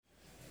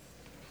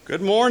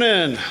Good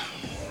morning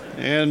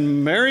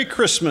and Merry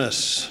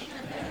Christmas.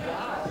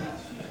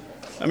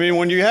 I mean,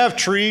 when you have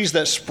trees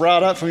that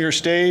sprout up from your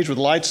stage with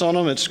lights on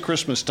them, it's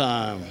Christmas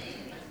time.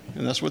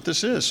 And that's what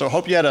this is. So I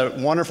hope you had a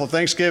wonderful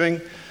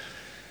Thanksgiving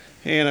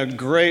and a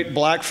great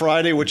Black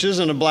Friday, which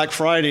isn't a Black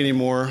Friday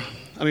anymore.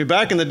 I mean,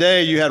 back in the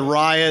day, you had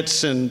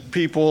riots and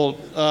people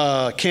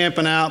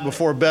camping out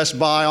before Best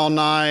Buy all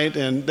night,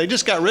 and they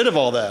just got rid of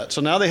all that.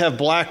 So now they have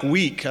Black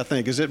Week, I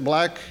think. Is it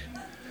Black?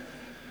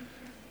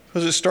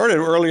 Because it started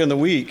early in the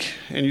week,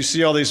 and you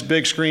see all these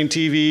big screen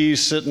TVs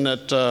sitting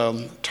at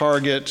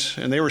Target,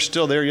 and they were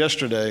still there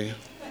yesterday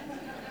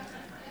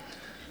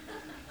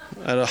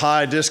at a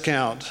high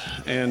discount.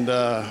 And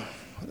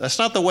that's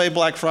not the way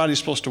Black Friday is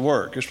supposed to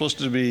work. It's supposed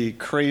to be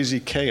crazy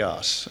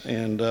chaos.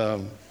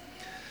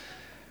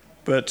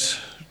 But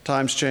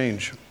times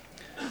change.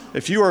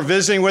 If you are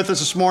visiting with us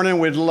this morning,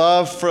 we'd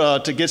love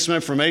to get some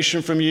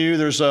information from you.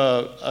 There's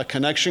a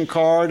connection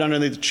card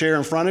underneath the chair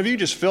in front of you.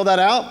 Just fill that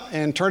out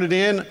and turn it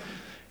in.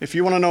 If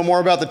you want to know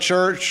more about the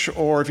church,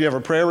 or if you have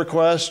a prayer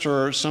request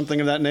or something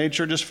of that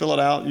nature, just fill it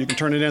out. You can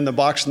turn it in the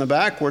box in the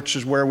back, which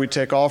is where we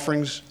take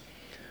offerings,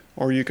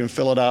 or you can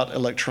fill it out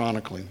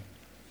electronically.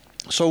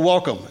 So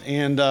welcome,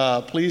 and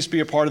please be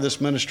a part of this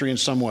ministry in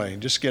some way.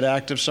 Just get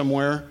active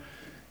somewhere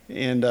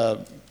and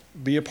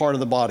be a part of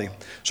the body.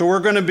 So we're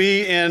going to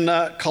be in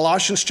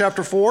Colossians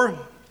chapter 4,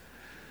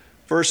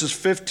 verses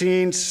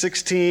 15,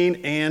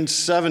 16, and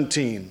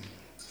 17.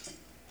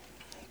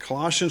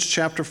 Colossians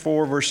chapter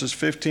 4, verses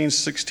 15,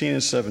 16,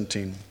 and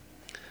 17.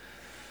 It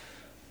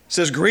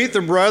says, "Greet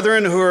the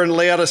brethren who are in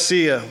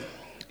Laodicea,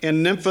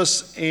 and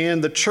Nymphas,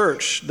 and the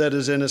church that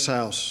is in his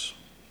house.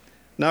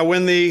 Now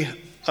when the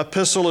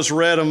epistle is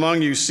read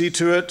among you, see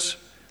to it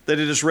that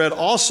it is read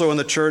also in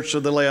the church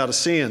of the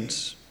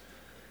Laodiceans,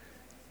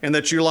 and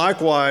that you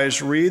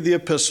likewise read the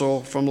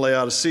epistle from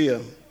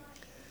Laodicea,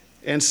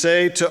 and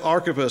say to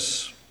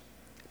Archippus,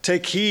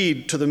 take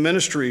heed to the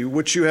ministry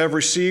which you have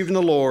received in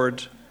the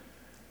Lord,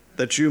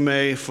 that you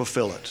may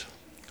fulfill it."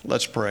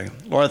 Let's pray.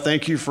 Lord, I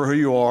thank you for who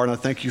you are, and I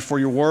thank you for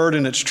your word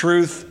and its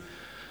truth.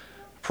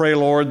 Pray,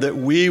 Lord, that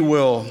we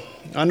will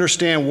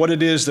understand what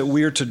it is that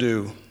we are to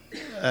do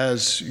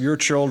as your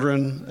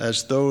children,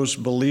 as those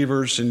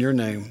believers in your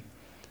name,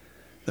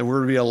 that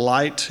we're to be a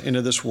light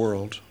into this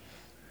world,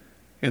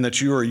 and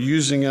that you are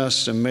using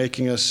us and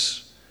making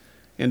us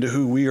into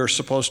who we are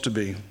supposed to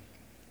be,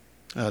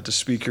 to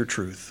speak your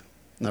truth.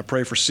 And I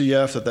pray for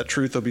CF that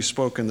truth will be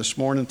spoken this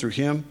morning through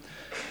him,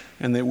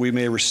 and that we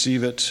may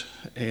receive it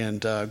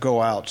and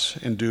go out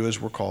and do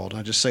as we're called.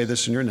 I just say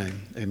this in your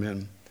name.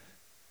 Amen.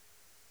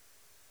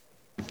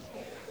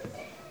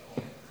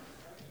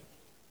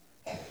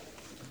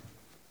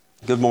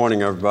 Good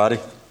morning, everybody.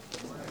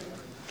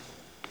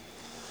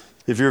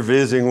 If you're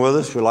visiting with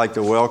us, we'd like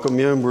to welcome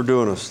you. We're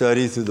doing a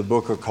study through the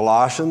book of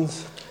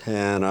Colossians,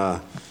 and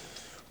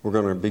we're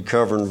going to be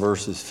covering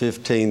verses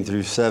 15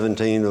 through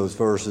 17, those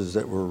verses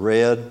that were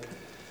read,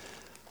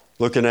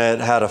 looking at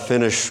how to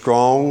finish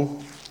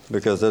strong,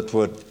 because that's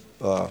what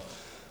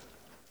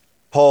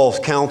Paul's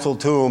counsel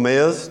to them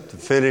is,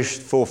 to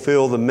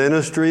fulfill the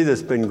ministry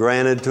that's been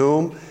granted to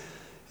them,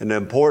 and the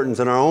importance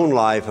in our own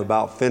life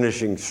about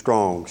finishing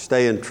strong,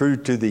 staying true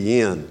to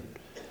the end.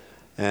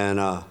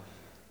 And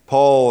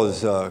Paul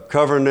is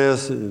covering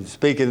this and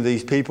speaking to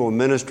these people in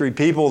ministry,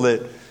 people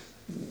that,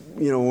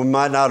 we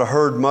might not have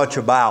heard much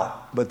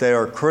about, but they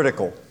are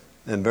critical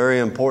and very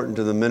important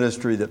to the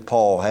ministry that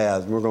Paul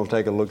has. And we're going to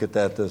take a look at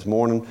that this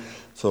morning.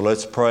 So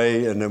let's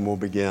pray, and then we'll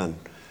begin.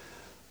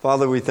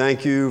 Father, we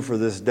thank you for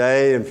this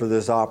day and for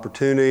this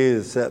opportunity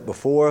that's set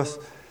before us.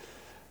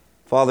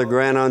 Father,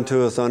 grant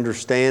unto us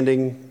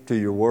understanding to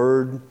your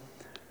word.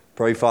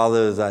 Pray,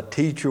 Father, as I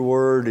teach your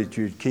word, that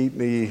you'd keep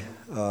me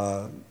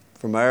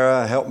from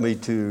error, help me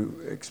to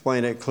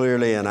explain it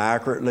clearly and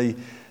accurately,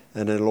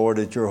 and then, Lord,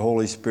 that your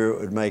Holy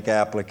Spirit would make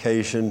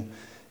application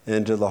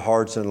into the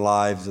hearts and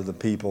lives of the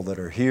people that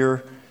are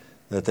here,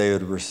 that they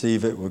would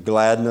receive it with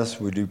gladness.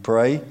 We do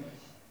pray.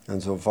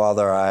 And so,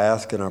 Father, I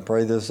ask and I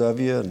pray this of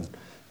you in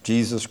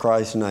Jesus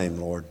Christ's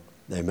name, Lord.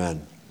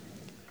 Amen.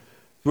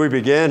 As we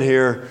begin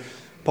here,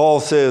 Paul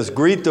says,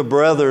 "Greet the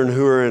brethren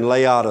who are in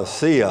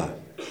Laodicea,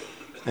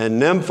 and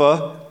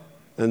Nympha,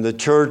 and the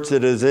church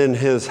that is in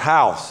his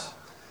house."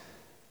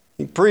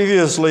 He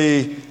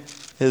previously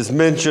has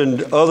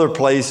mentioned other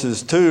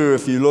places too.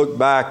 If you look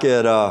back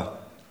at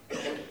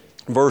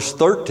verse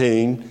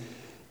 13,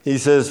 he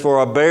says, "For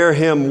I bear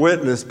him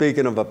witness,"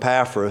 speaking of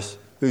Epaphras,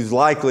 who's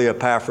likely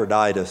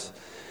Epaphroditus.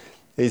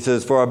 He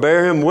says, "For I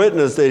bear him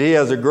witness that he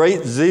has a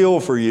great zeal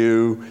for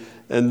you,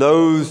 and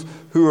those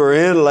who are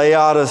in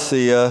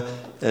Laodicea,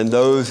 and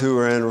those who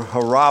are in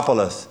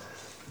Hierapolis."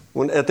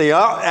 At the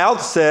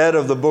outset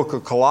of the book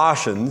of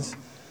Colossians,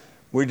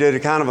 we did a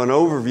kind of an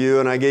overview,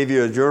 and I gave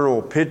you a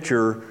general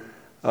picture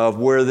of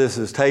where this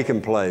is taking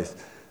place.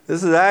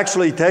 This is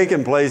actually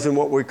taking place in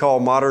what we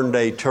call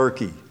modern-day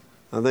Turkey.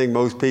 I think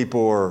most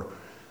people are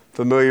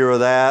familiar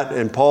with that.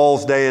 In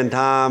Paul's day and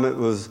time, it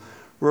was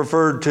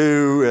referred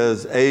to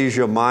as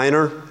Asia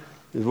Minor,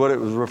 is what it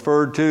was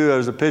referred to.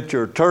 There's a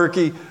picture of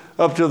Turkey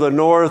Up to the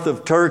north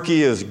of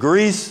Turkey is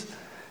Greece.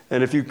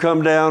 And if you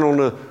come down on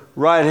the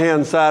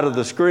right-hand side of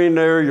the screen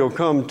there, you'll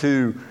come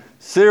to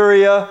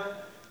Syria,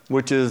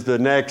 which is the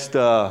next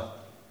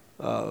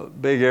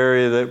big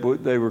area that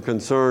they were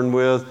concerned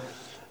with.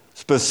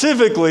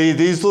 Specifically,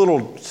 these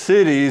little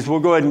cities, we'll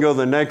go ahead and go to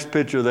the next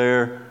picture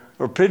there,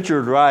 are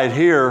pictured right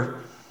here.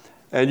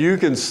 And you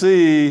can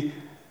see,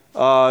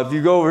 if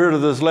you go over here to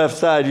this left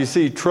side, you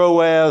see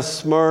Troas,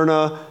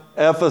 Smyrna,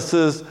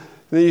 Ephesus.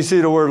 Then you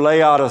see the word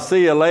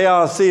Laodicea.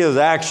 Laodicea is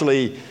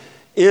actually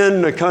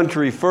in the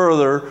country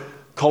further.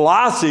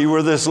 Colossae,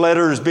 where this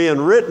letter is being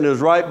written, is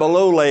right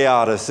below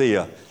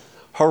Laodicea.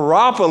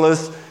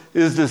 Hierapolis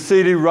is the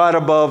city right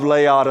above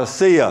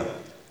Laodicea.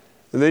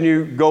 And then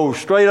you go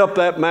straight up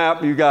that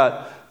map, you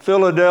got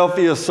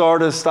Philadelphia,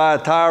 Sardis,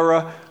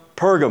 Thyatira,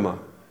 Pergama.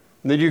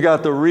 And then you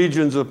got the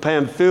regions of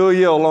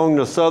Pamphylia along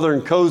the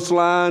southern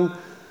coastline,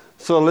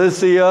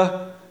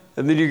 Cilicia,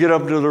 and then you get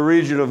up to the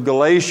region of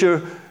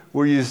Galatia,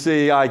 where you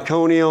see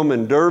Iconium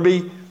and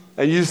Derbe.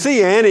 And you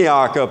see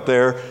Antioch up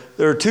there.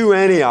 There are two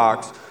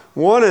Antiochs.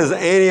 One is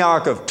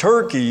Antioch of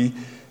Turkey,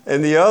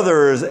 and the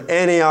other is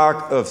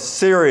Antioch of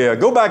Syria.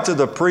 Go back to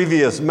the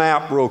previous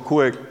map real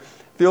quick.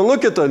 If you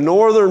look at the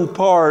northern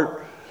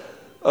part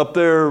up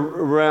there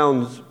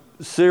around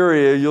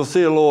Syria, you'll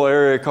see a little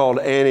area called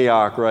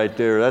Antioch right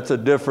there. That's a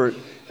different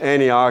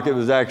Antioch. It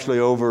was actually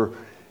over,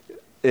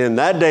 in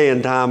that day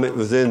and time, it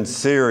was in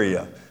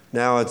Syria.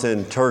 Now it's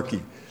in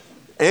Turkey.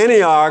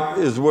 Antioch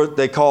is what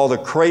they call the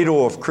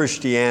cradle of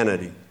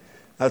Christianity.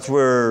 That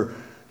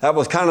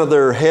was kind of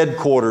their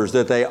headquarters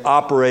that they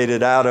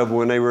operated out of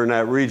when they were in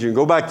that region.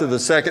 Go back to the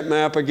second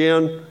map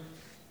again.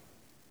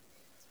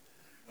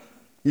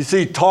 You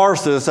see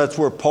Tarsus, that's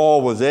where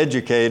Paul was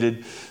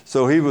educated,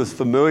 so he was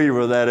familiar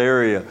with that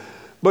area.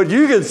 But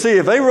you can see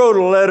if they wrote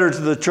a letter to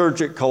the church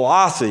at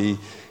Colossae,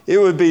 it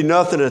would be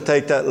nothing to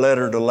take that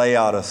letter to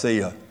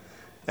Laodicea.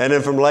 And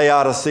then from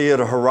Laodicea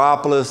to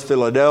Hierapolis,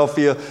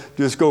 Philadelphia,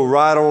 just go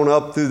right on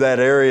up through that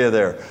area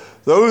there.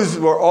 Those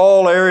were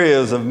all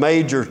areas of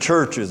major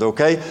churches,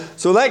 okay?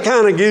 So that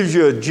kind of gives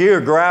you a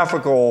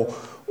geographical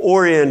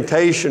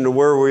orientation to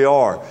where we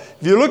are.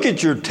 If you look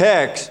at your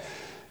text,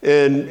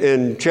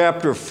 in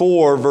chapter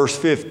 4, verse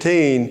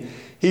 15,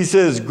 he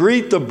says,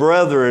 greet the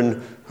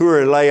brethren who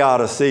are in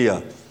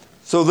Laodicea.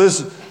 So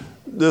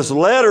this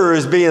letter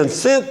is being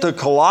sent to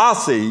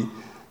Colossae,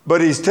 but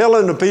he's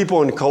telling the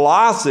people in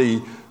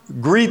Colossae,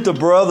 greet the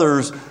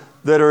brothers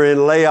that are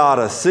in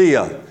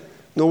Laodicea.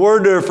 The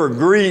word there for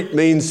greet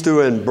means to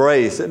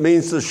embrace. It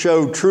means to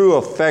show true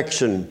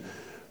affection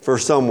for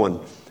someone.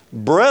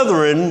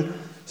 Brethren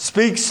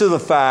speaks to the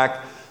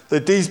fact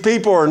that these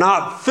people are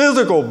not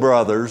physical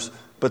brothers,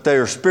 but they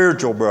are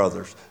spiritual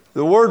brothers.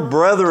 The word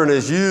brethren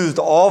is used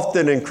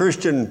often in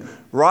Christian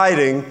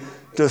writing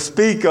to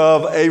speak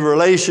of a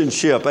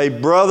relationship. A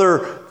brother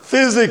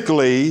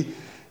physically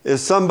is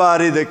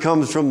somebody that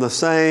comes from the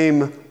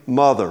same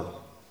mother,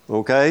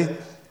 okay?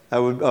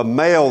 A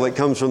male that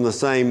comes from the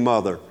same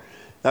mother.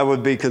 That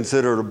would be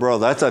considered a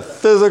brother. That's a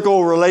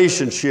physical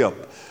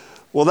relationship.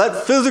 Well,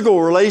 that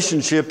physical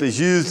relationship is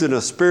used in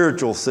a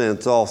spiritual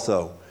sense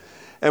also.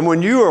 And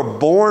when you are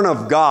born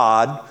of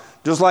God,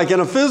 just like in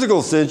a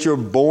physical sense, you're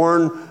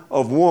born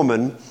of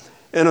woman.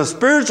 In a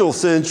spiritual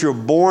sense, you're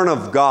born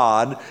of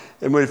God.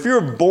 And if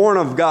you're born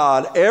of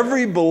God,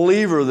 every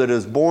believer that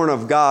is born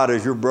of God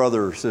is your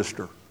brother or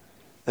sister.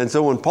 And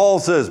so when Paul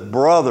says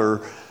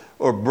brother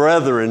or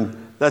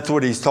brethren, that's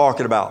what he's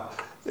talking about.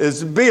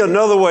 It'd be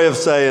another way of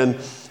saying,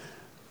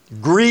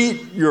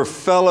 greet your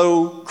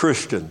fellow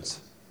Christians.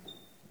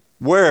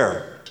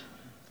 Where?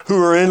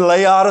 Who are in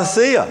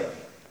Laodicea.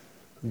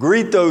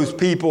 Greet those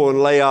people in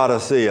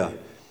Laodicea.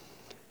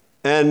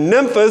 And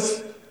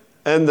Nymphas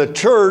and the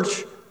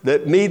church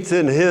that meets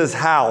in his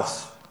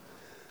house.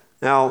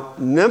 Now,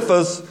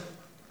 Nymphas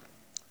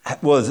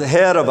was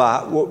head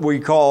of what we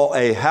call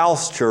a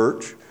house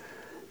church.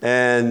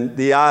 And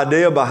the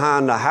idea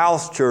behind the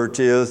house church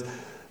is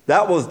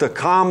that was the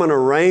common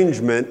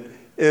arrangement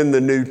in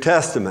the New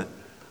Testament.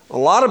 A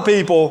lot of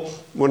people,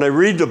 when they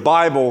read the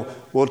Bible,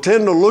 will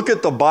tend to look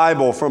at the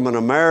Bible from an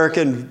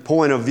American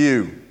point of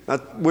view,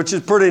 which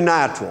is pretty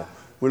natural.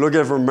 We look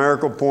at it from an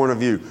American point of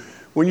view.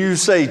 When you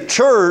say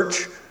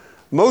church,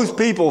 most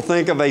people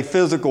think of a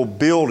physical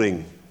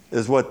building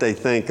is what they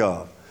think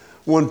of.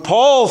 When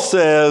Paul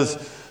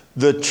says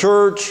the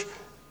church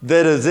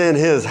that is in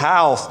his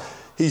house,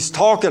 he's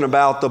talking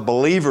about the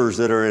believers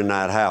that are in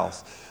that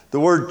house. The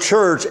word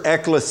church,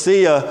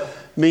 ecclesia,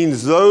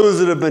 means those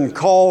that have been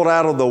called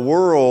out of the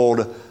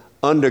world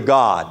unto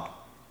God.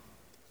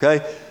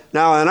 Okay?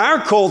 Now, in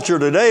our culture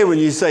today, when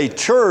you say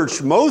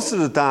church, most of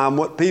the time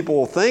what people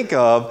will think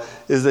of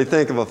is they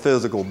think of a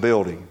physical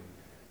building.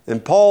 In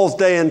Paul's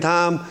day and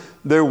time,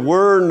 there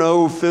were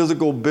no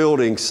physical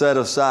buildings set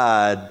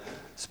aside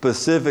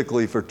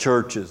specifically for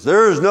churches.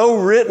 There is no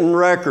written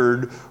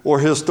record or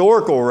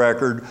historical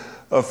record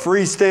of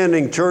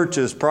freestanding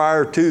churches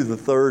prior to the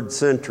 3rd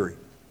century.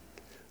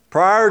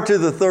 Prior to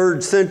the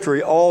 3rd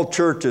century, all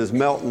churches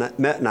met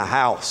in a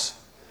house.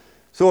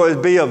 So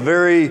it'd be a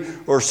very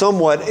or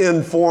somewhat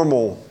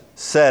informal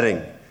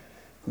setting,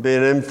 be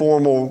an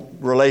informal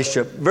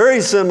relationship.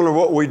 Very similar to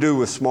what we do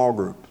with small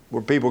groups,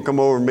 where people come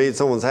over and meet at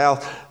someone's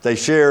house, they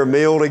share a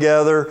meal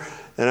together,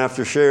 and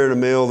after sharing a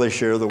meal, they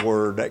share the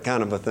word, that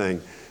kind of a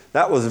thing.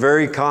 That was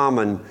very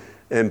common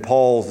in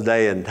Paul's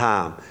day and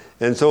time.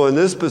 And so in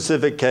this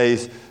specific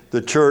case,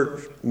 the church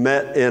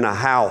met in a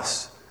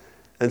house.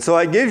 And so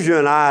it gives you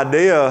an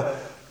idea.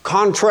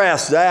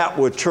 Contrast that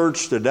with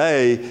church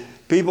today.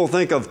 People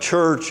think of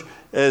church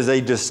as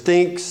a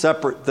distinct,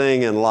 separate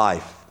thing in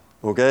life.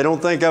 Okay,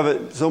 don't think of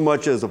it so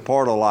much as a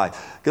part of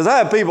life. Because I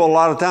have people a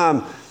lot of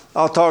time,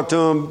 I'll talk to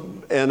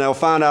them and they'll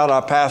find out I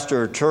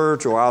pastor a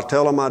church, or I'll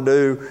tell them I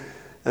do.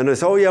 And they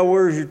say, oh yeah,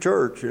 where's your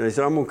church? And they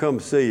say, I'm going to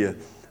come see you.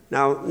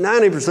 Now,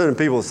 90% of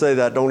people say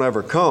that don't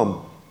ever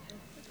come.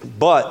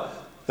 But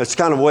that's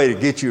kind of a way to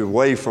get you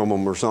away from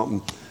them or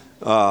something.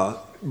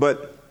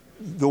 But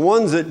the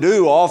ones that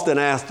do often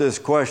ask this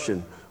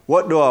question,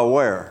 what do I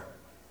wear?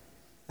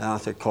 And I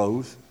say,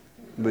 clothes.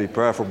 It'd be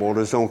preferable.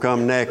 Just don't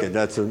come naked.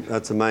 That's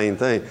the main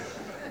thing.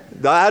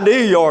 The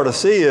idea you ought to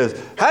see is,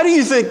 how do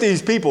you think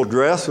these people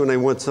dress when they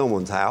went to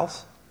someone's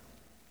house?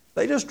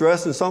 They just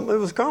dressed in something that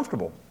was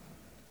comfortable.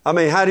 I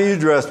mean, how do you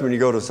dress when you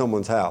go to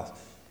someone's house?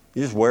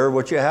 You just wear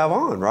what you have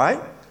on, right?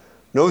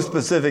 No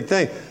specific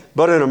thing.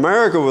 But in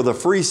America, with a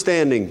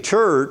freestanding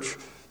church,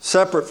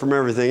 separate from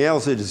everything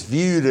else, it is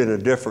viewed in a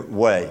different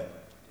way.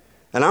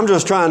 And I'm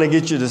just trying to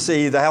get you to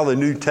see how the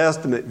New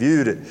Testament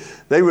viewed it.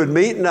 They would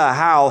meet in a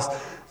house,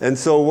 and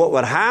so what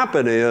would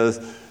happen is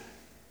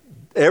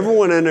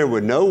everyone in there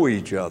would know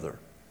each other.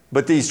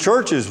 But these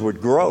churches would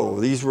grow.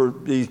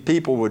 These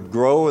people would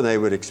grow and they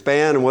would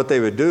expand, and what they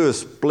would do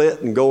is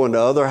split and go into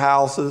other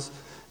houses,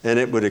 and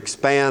it would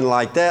expand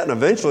like that. And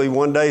eventually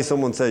one day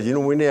someone said,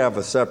 we need to have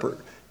a separate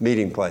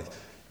meeting place.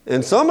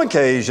 In some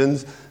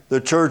occasions, the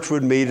church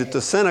would meet at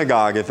the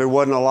synagogue. If there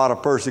wasn't a lot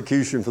of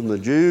persecution from the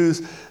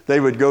Jews, they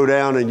would go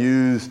down and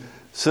use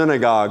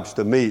synagogues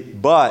to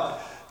meet. But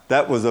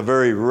that was a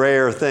very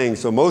rare thing.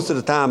 So most of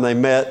the time they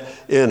met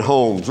in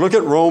homes. Look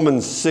at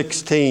Romans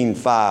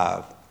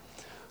 16:5.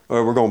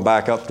 Or we're going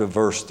back up to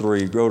verse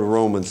 3. Go to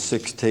Romans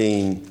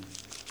 16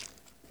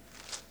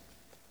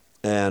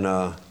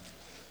 and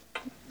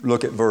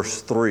look at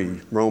verse 3.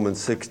 Romans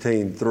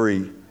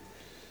 16:3.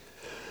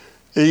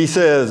 He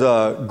says,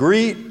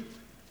 greet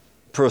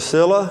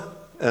Priscilla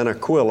and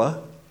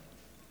Aquila,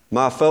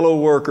 my fellow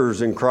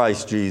workers in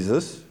Christ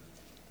Jesus,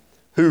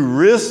 who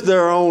risked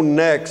their own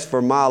necks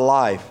for my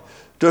life,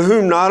 to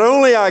whom not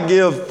only I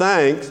give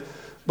thanks,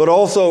 but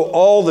also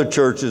all the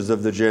churches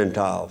of the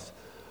Gentiles.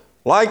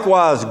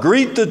 Likewise,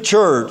 greet the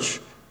church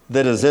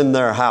that is in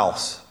their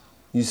house.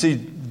 You see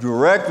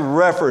direct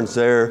reference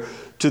there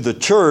to the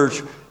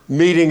church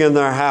meeting in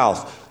their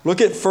house.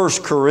 Look at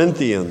 1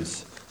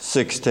 Corinthians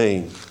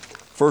 16.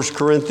 1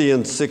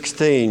 Corinthians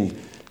 16,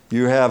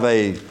 you have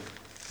a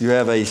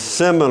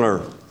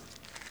similar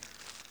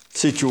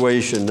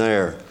situation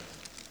there.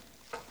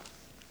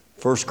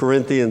 1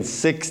 Corinthians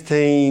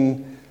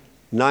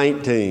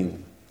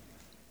 16:19.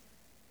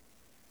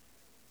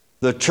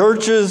 The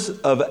churches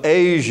of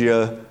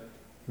Asia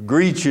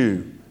greet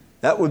you.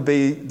 That would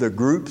be the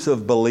groups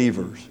of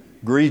believers.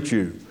 Greet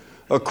you.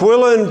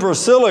 Aquila and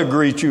Priscilla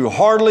greet you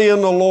heartily in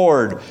the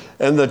Lord,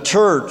 and the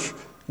church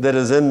that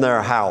is in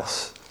their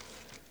house.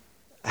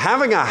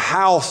 Having a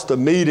house to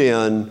meet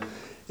in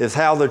is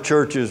how the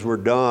churches were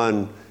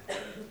done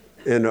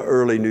in the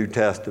early New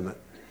Testament.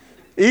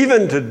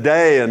 Even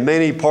today in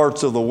many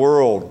parts of the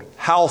world,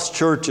 house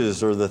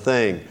churches are the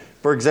thing.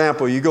 For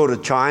example, you go to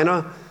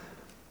China,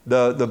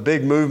 the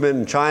big movement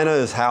in China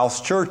is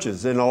house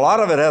churches. And a lot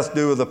of it has to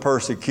do with the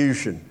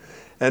persecution.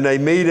 And they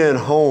meet in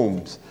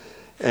homes.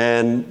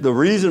 And the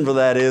reason for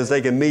that is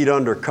they can meet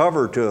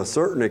undercover to a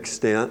certain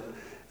extent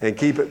and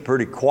keep it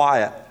pretty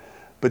quiet.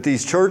 But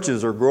these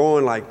churches are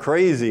growing like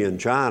crazy in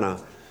China.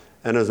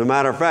 And as a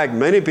matter of fact,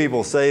 many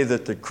people say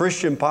that the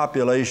Christian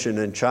population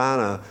in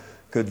China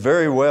could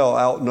very well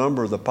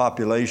outnumber the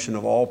population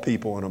of all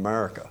people in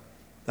America.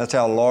 That's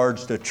how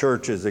large the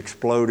church is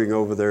exploding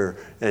over there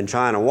in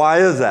China.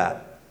 Why is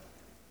that?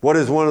 What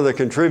is one of the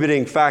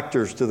contributing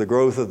factors to the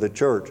growth of the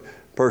church?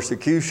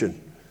 Persecution.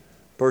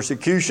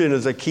 Persecution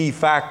is a key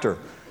factor.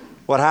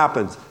 What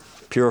happens?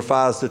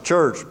 Purifies the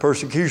church.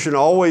 Persecution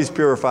always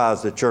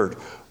purifies the church.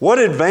 What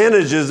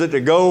advantage is it to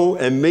go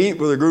and meet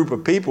with a group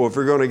of people if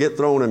you're going to get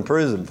thrown in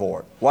prison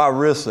for it? Why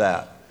risk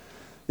that?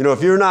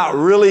 If you're not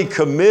really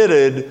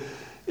committed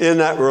in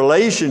that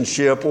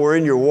relationship or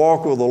in your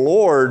walk with the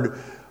Lord,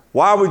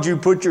 why would you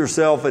put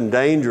yourself in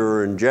danger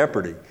or in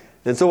jeopardy?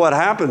 And so what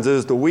happens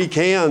is the weak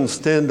hands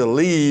tend to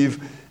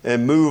leave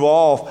and move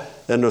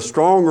off, and the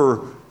stronger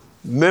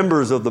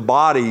members of the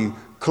body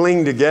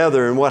cling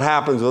together. And what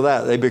happens with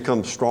that? They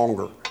become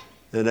stronger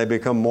and they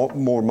become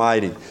more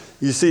mighty.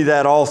 You see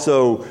that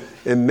also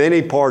in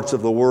many parts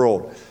of the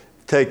world.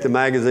 Take the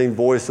magazine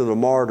Voice of the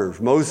Martyrs.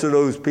 Most of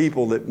those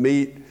people that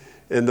meet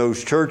in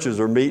those churches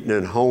are meeting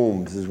in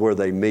homes is where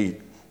they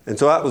meet. And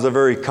so that was a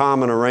very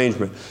common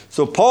arrangement.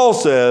 So Paul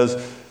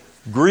says,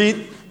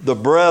 Greet the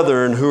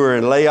brethren who are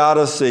in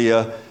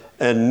Laodicea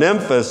and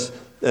Nymphes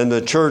and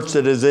the church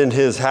that is in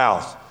his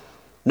house.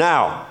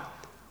 Now,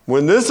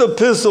 when this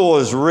epistle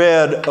is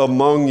read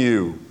among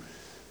you,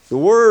 the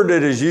word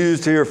that is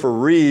used here for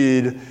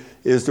read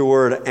is the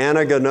word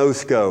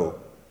anagnosko.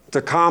 It's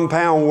a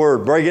compound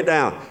word. Break it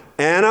down.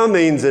 Ana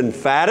means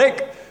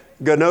emphatic.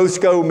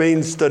 Gnosko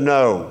means to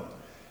know.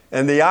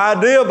 And the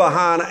idea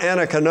behind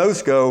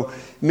anagnosko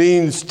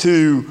means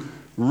to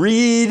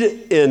read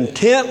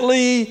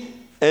intently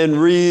and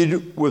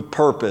read with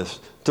purpose.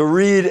 To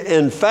read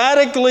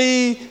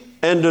emphatically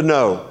and to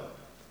know.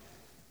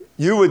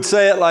 You would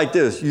say it like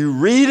this. You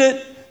read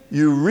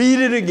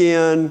it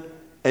again,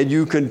 and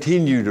you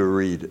continue to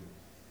read it.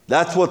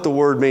 That's what the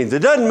word means.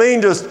 It doesn't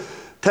mean just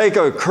take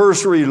a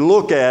cursory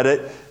look at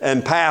it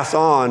and pass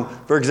on.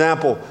 For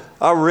example,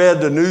 I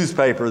read the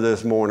newspaper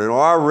this morning, or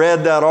I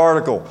read that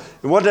article.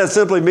 And what that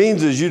simply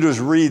means is you just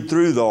read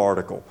through the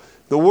article.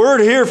 The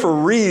word here for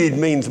read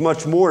means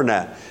much more than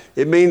that.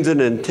 It means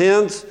an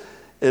intense,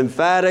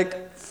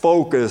 emphatic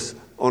focus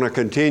on a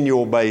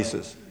continual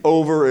basis,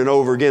 over and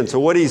over again. So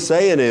what he's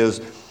saying is,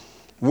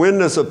 when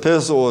this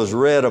epistle is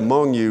read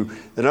among you,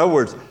 in other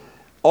words,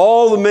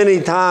 all the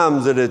many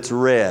times that it's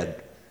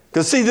read.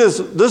 Because see, this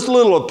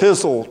little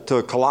epistle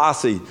to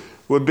Colossae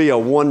would be a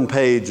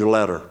one-page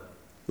letter,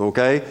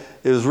 okay?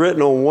 It was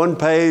written on one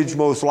page,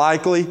 most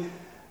likely,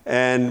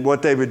 and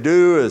what they would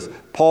do is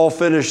Paul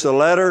finished the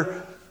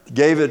letter,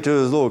 gave it to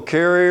his little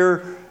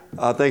carrier.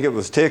 I think it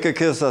was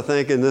Tychicus,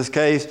 in this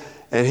case,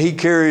 and he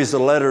carries the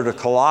letter to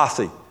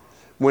Colossae.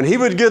 When he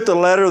would get the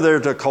letter there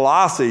to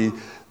Colossae,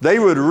 they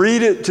would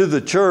read it to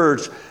the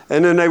church,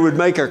 and then they would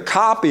make a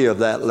copy of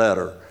that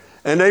letter.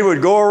 And they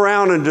would go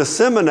around and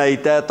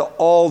disseminate that to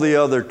all the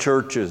other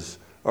churches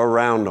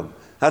around them.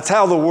 That's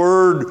how the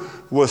word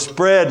was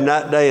spread in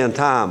that day and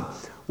time.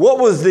 What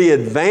was the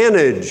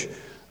advantage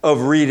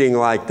of reading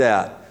like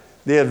that?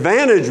 The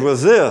advantage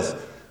was this.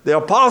 The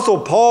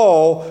Apostle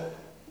Paul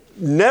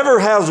never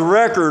has a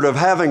record of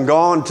having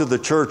gone to the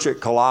church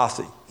at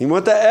Colossae. He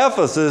went to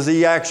Ephesus.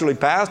 He actually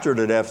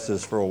pastored at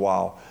Ephesus for a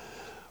while.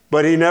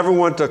 But he never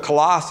went to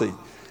Colossae.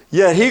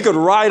 Yet he could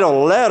write a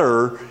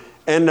letter,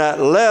 and that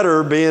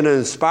letter, being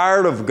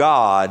inspired of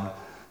God,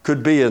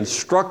 could be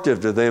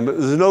instructive to them. It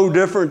was no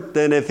different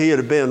than if he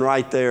had been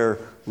right there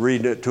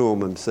reading it to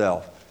them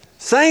himself.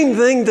 Same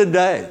thing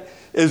today.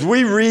 As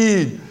we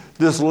read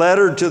this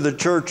letter to the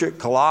church at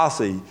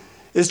Colossae,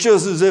 it's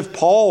just as if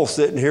Paul's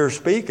sitting here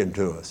speaking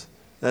to us.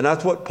 And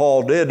that's what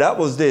Paul did. That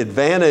was the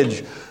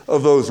advantage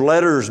of those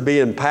letters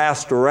being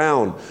passed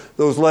around.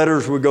 Those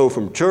letters would go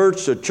from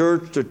church to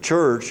church to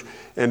church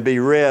and be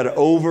read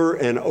over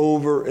and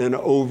over and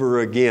over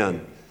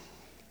again.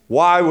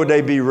 Why would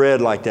they be read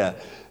like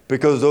that?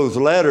 Because those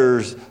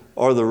letters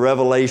are the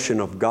revelation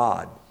of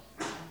God.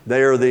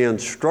 They are the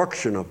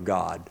instruction of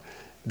God.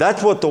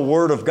 That's what the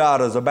Word of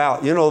God is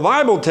about. You know, the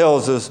Bible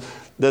tells us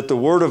that the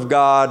Word of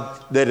God,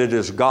 that it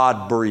is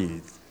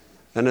God-breathed.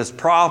 And it's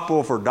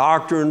profitable for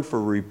doctrine,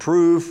 for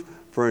reproof,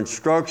 for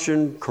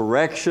instruction,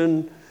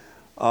 correction,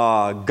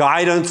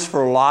 guidance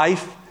for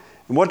life.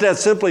 And what that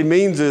simply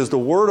means is the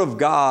Word of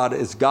God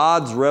is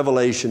God's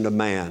revelation to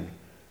man.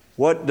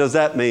 What does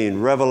that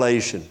mean,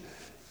 revelation?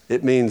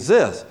 It means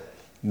this.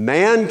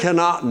 Man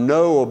cannot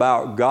know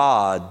about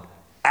God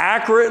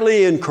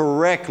accurately and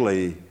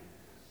correctly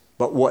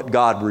but what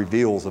God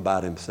reveals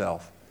about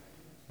himself.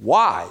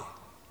 Why?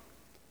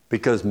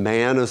 Because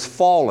man is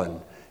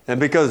fallen. And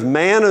because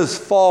man is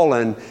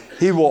fallen,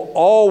 he will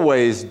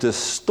always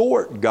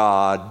distort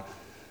God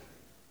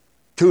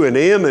to an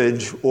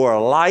image or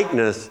a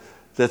likeness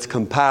that's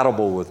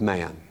compatible with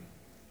man.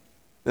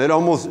 And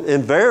almost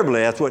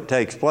invariably, that's what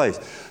takes place.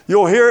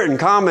 You'll hear it in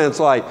comments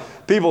like,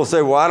 people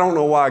say, well, I don't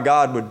know why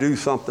God would do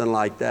something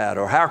like that,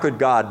 or how could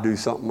God do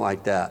something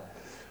like that?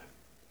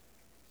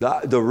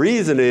 The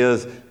reason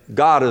is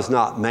God is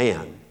not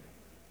man.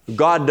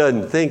 God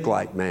doesn't think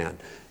like man.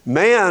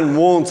 Man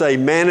wants a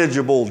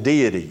manageable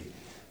deity.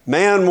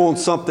 Man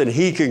wants something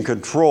he can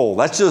control.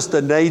 That's just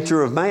the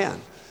nature of man.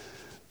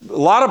 A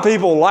lot of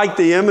people like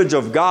the image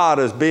of God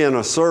as being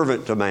a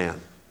servant to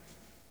man.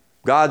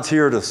 God's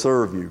here to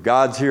serve you.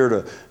 God's here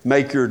to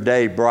make your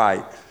day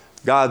bright.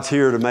 God's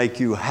here to make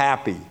you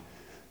happy.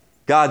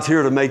 God's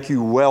here to make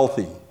you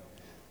wealthy.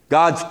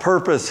 God's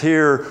purpose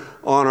here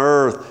on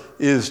earth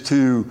is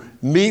to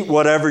meet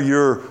whatever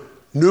your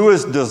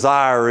newest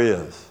desire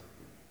is.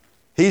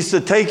 He's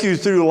to take you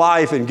through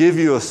life and give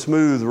you a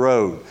smooth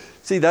road.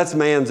 See, that's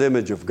man's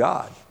image of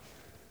God.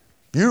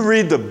 You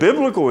read the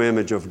biblical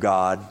image of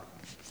God,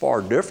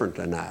 far different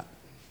than that.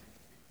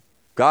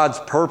 God's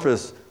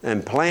purpose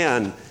and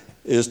plan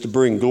is to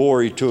bring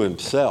glory to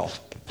himself.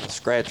 I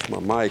scratched my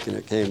mic and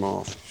it came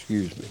off.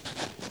 Excuse me.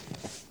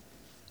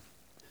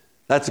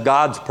 That's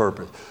God's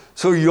purpose.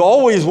 So you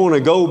always want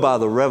to go by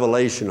the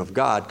revelation of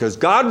God, because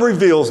God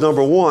reveals,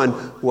 number one,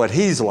 what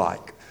he's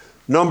like.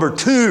 Number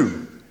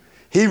two,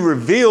 he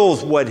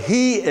reveals what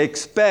he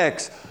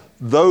expects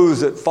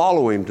those that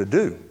follow him to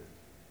do.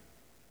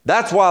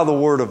 That's why the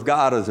Word of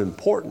God is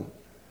important.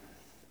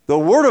 The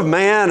word of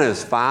man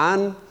is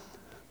fine,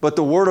 but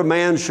the word of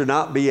man should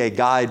not be a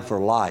guide for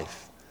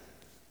life.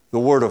 The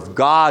word of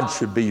God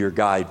should be your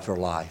guide for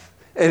life.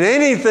 And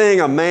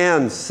anything a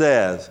man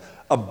says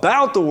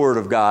about the word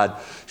of God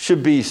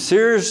should be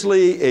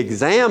seriously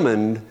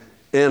examined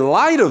in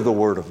light of the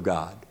word of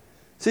God.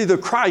 See, the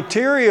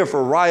criteria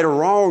for right or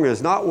wrong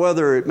is not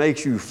whether it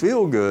makes you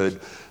feel good.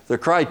 The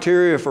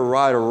criteria for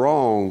right or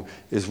wrong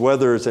is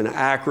whether it's an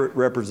accurate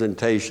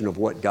representation of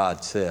what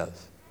God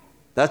says.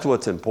 That's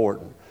what's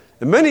important.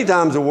 And many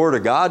times the word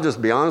of God, just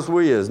to be honest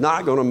with you, is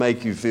not going to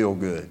make you feel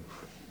good.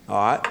 All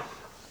right?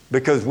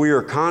 Because we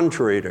are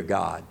contrary to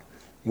God.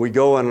 We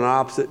go in an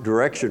opposite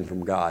direction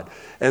from God.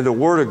 And the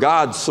word of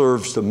God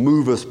serves to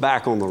move us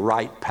back on the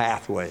right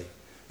pathway.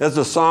 As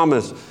the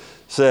psalmist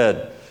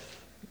said,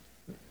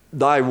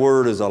 thy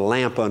word is a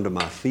lamp unto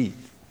my feet,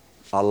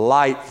 a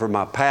light for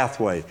my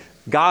pathway.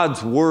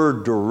 God's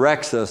word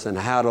directs us in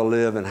how to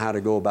live and how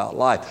to go about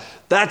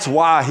life. That's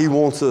why he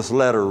wants this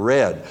letter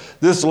read.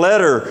 This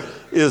letter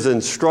is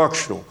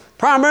instructional.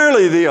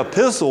 Primarily the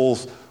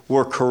epistles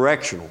were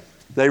correctional.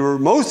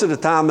 Most of the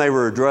time they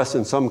were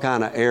addressing some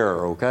kind of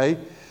error, okay?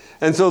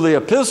 And so the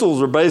epistles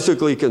are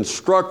basically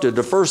constructed.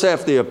 The first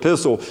half of the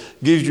epistle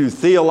gives you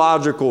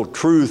theological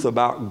truth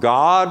about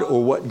God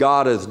or what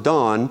God has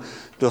done.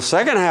 The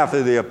second half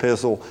of the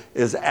epistle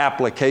is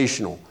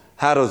applicational.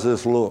 How does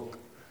this look?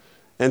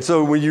 And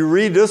so when you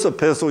read this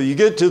epistle, you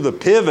get to the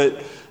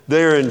pivot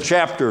there in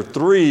chapter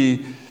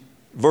 3,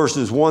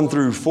 verses 1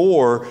 through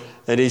 4,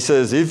 and he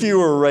says, if you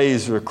were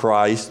raised with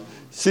Christ,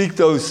 seek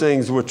those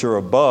things which are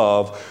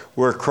above,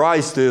 where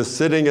Christ is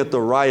sitting at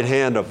the right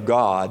hand of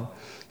God.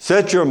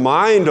 Set your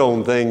mind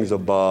on things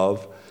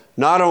above,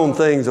 not on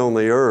things on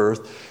the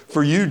earth.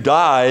 For you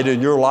died,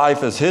 and your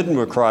life is hidden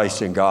with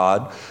Christ in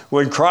God.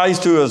 When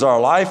Christ, who is our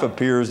life,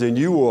 appears, then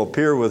you will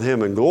appear with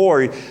him in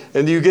glory.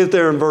 And you get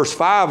there in verse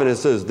 5, and it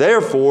says,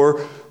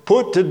 therefore,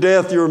 put to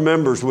death your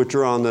members which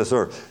are on this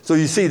earth. So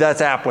you see,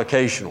 that's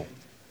applicational.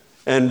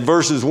 And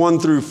verses 1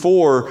 through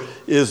 4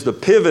 is the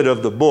pivot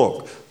of the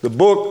book. The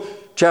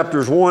book,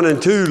 chapters 1 and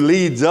 2,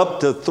 leads up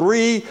to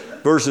 3,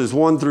 verses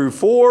 1 through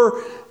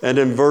 4. And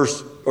in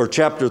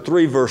chapter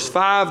 3, verse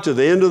 5, to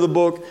the end of the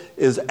book,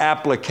 is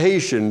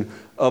application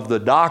of the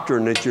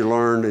doctrine that you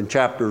learned in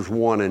chapters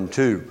 1 and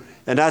 2.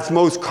 And that's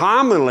most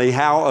commonly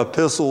how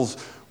epistles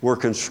were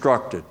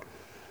constructed.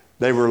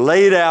 They were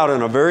laid out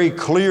in a very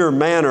clear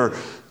manner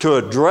to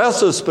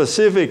address a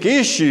specific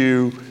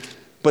issue,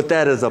 but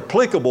that is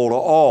applicable to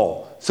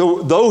all.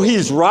 So though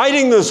he's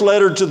writing this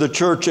letter to the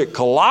church at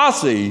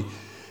Colossae,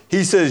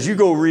 he says, you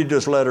go read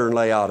this letter in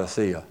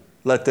Laodicea.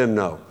 Let them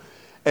know.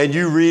 And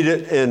you read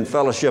it in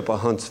Fellowship of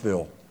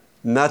Huntsville.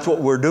 And that's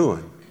what we're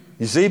doing.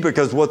 You see,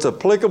 because what's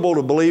applicable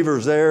to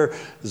believers there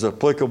is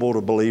applicable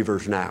to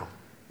believers now.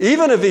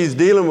 Even if he's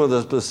dealing with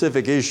a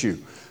specific issue,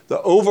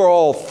 the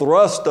overall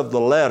thrust of the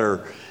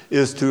letter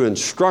is to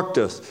instruct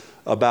us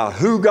about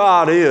who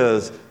God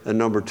is, and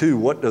number 2,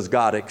 what does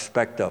God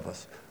expect of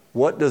us?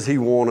 What does he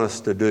want us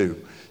to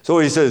do? So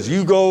he says,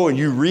 you go and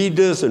you read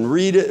this and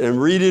read it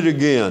and read it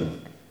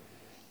again.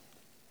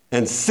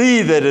 And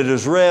see that it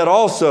is read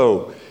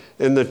also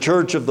in the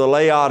church of the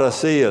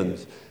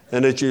Laodiceans,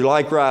 and that you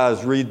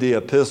likewise read the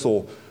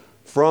epistle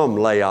from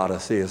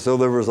Laodicea. So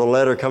there was a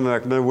letter coming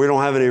back. We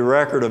don't have any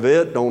record of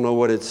it, don't know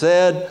what it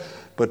said,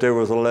 but there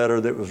was a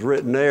letter that was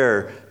written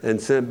there and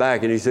sent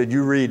back, and he said,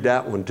 you read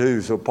that one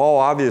too. So Paul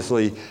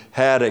obviously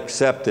had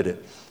accepted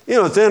it. You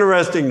know, it's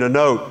interesting to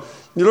note,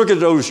 you look at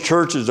those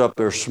churches up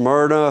there,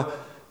 Smyrna,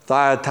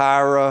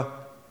 Thyatira,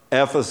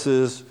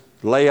 Ephesus,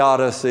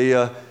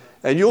 Laodicea,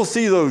 and you'll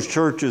see those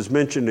churches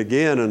mentioned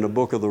again in the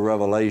book of the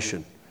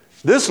Revelation.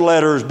 This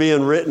letter is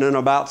being written in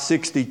about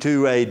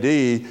 62 AD.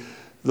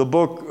 The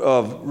book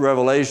of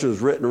Revelation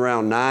was written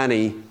around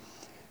 90.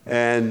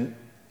 And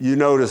you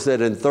notice that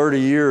in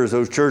 30 years,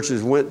 those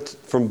churches went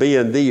from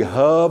being the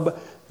hub,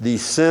 the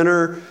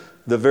center,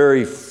 the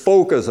very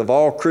focus of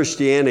all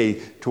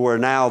Christianity, to where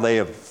now they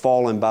have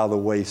fallen by the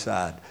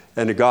wayside.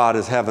 And God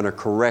is having to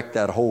correct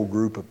that whole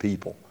group of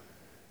people.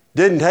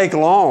 Didn't take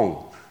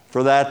long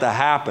for that to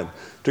happen.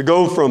 To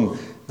go from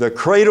the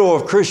cradle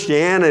of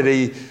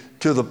Christianity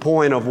to the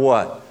point of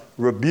what?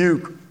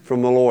 Rebuke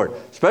from the Lord.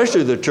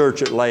 Especially the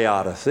church at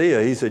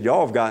Laodicea. He said,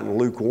 y'all have gotten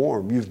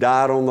lukewarm. You've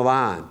died on the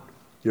vine.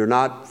 You're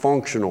not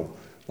functional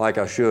like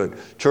I should.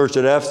 Church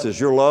at Ephesus,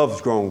 your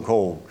love's grown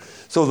cold.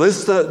 So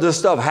this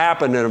stuff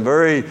happened in a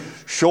very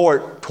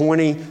short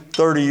 20,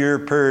 30-year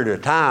period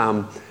of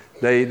time.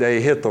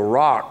 They hit the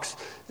rocks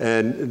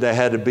and they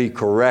had to be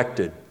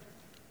corrected.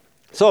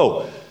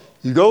 So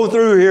you go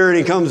through here and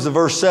he comes to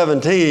verse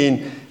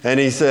 17 and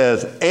he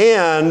says,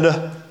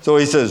 so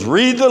he says,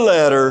 read the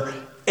letter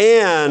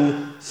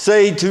and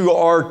say to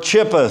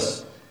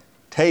Archippus,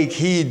 take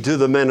heed to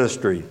the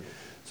ministry.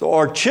 So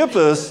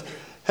Archippus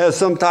has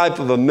some type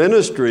of a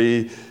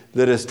ministry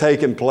that has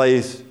taken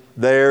place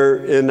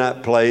there in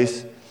that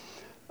place.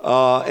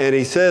 And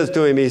he says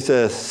to him,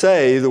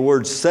 say, the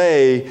word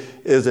say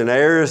is an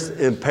aorist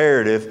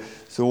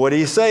imperative. So what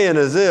he's saying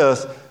is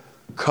this,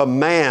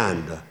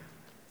 command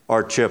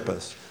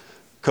Archippus.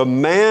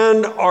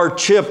 command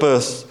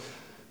Archippus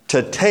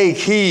to take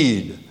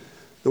heed.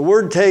 The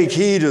word take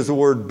heed is the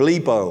word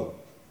bleepo,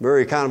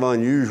 very kind of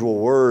unusual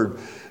word,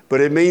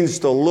 but it means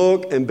to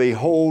look and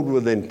behold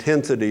with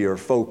intensity or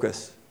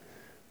focus.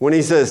 When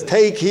he says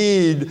take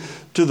heed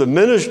to the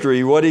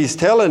ministry, what he's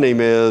telling him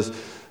is,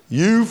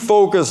 you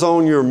focus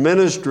on your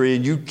ministry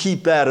and you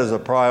keep that as a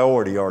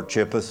priority,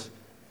 Archippus.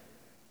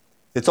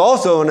 It's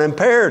also an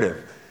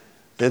imperative.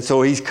 And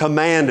so he's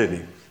commanding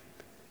him.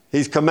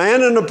 He's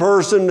commanding the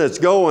person that's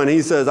going.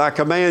 He says, I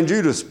command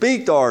you to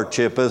speak to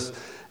Archippus.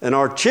 And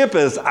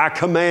Archippus, I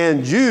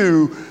command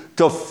you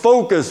to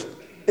focus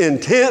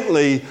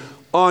intently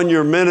on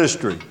your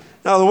ministry.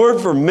 Now, the word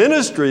for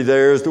ministry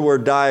there is the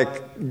word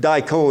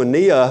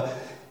diakonia,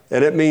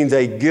 and it means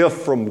a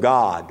gift from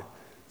God.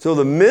 So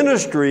the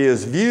ministry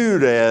is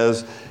viewed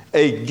as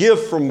a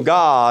gift from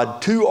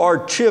God to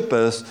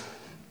Archippus,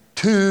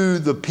 to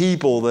the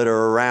people that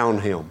are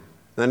around him.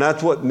 And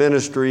that's what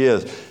ministry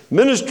is.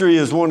 Ministry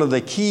is one of the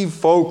key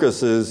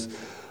focuses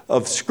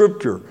of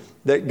Scripture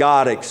that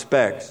God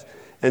expects.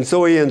 And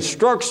so he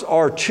instructs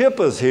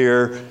Archippus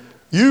here,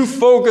 you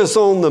focus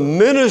on the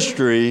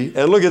ministry,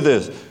 and look at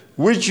this,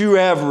 which you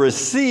have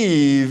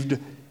received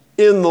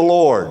in the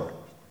Lord.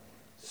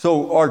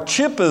 So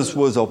Archippus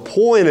was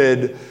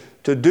appointed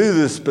to do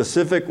this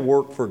specific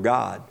work for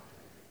God.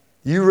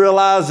 You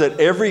realize that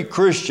every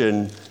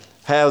Christian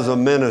has a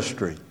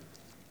ministry,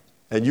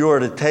 and you are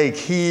to take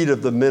heed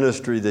of the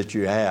ministry that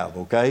you have,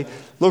 okay?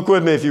 Look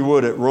with me, if you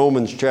would, at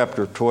Romans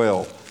chapter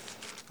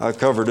 12. I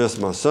covered this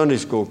in my Sunday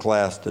school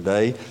class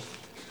today,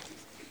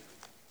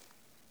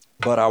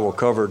 but I will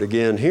cover it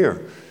again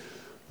here.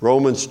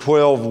 Romans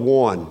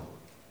 12:1.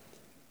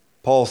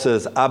 Paul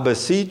says, I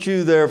beseech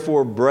you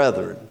therefore,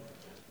 brethren,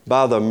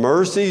 by the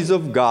mercies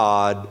of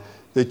God,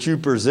 that you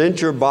present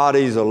your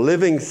bodies a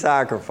living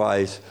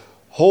sacrifice,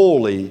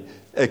 holy,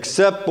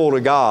 acceptable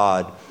to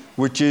God,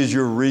 which is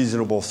your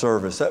reasonable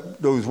service.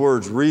 Those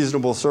words,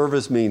 reasonable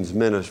service, means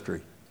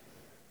ministry.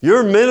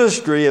 Your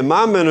ministry and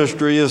my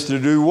ministry is to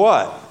do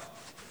what?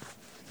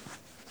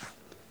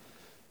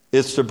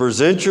 It's to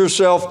present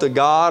yourself to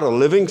God, a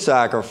living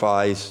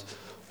sacrifice,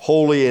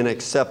 holy and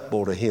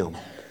acceptable to Him.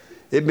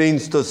 It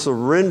means to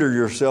surrender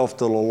yourself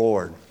to the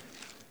Lord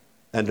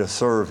and to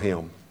serve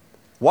Him.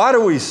 Why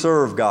do we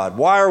serve God?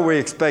 Why are we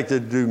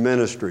expected to do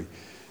ministry?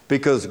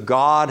 Because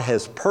God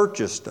has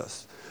purchased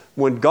us.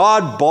 When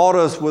God bought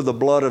us with the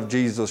blood of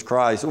Jesus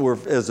Christ, or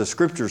as the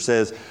Scripture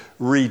says,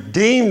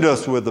 redeemed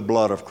us with the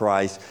blood of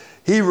Christ,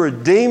 He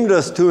redeemed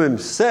us to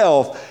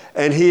Himself,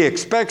 and He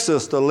expects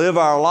us to live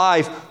our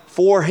life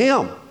for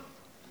Him.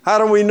 How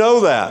do we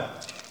know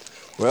that?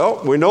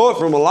 Well, we know it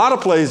from a lot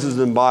of places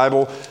in the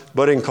Bible,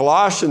 but in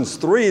Colossians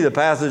 3, the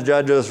passage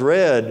I just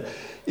read,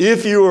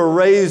 if you were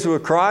raised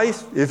with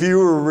Christ, if you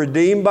were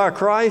redeemed by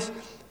Christ,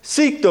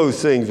 seek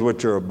those things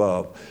which are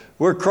above,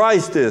 where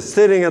Christ is,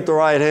 sitting at the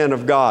right hand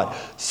of God.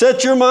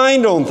 Set your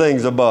mind on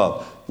things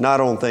above, not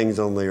on things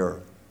on the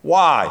earth.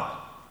 Why?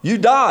 You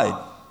died.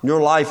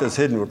 Your life is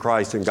hidden with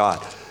Christ in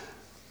God.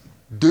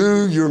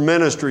 Do your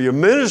ministry. Your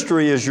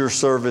ministry is your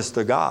service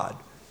to God.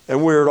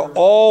 And we're to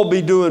all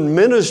be doing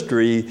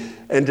ministry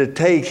and to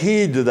take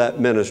heed to that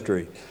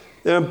ministry.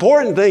 The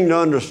important thing to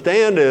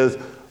understand is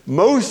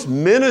most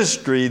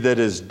ministry that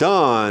is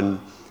done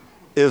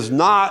is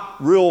not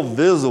real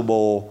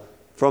visible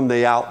from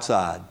the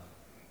outside.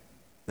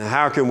 Now,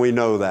 how can we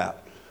know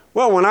that?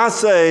 Well, when I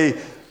say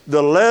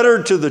the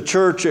letter to the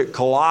church at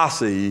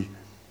Colossae,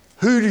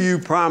 who do you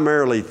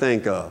primarily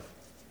think of?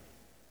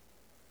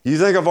 You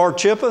think of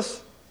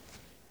Archippus?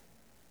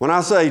 When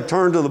I say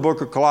turn to the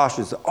book of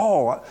Colossians,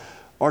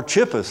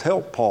 Archippus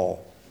helped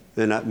Paul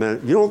in that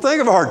minute. You don't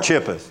think of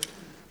Archippus.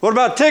 What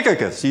about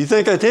Tychicus? You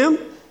think of him?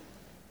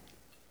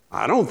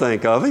 I don't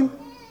think of him.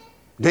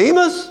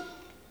 Demas?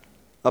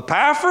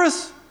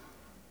 Epaphras?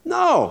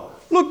 No.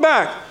 Look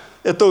back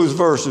at those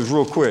verses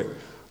real quick.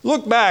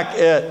 Look back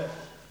at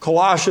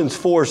Colossians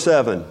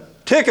 4:7.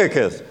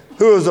 Tychicus,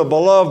 who is a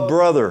beloved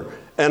brother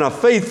and a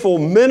faithful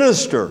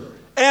minister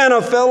and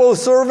a fellow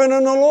servant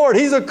in the Lord.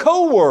 He's a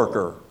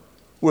co-worker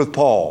with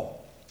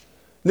Paul.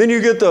 Then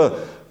you get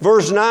to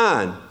verse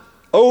 9.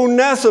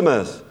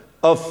 Onesimus,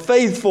 a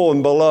faithful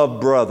and beloved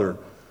brother,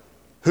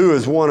 who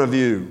is one of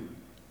you.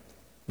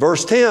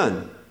 Verse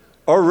 10.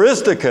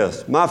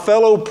 Aristarchus, my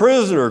fellow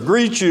prisoner,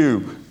 greets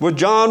you with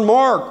John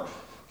Mark,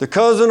 the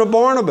cousin of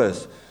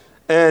Barnabas.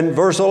 And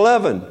verse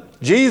 11.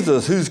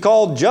 Jesus, who's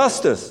called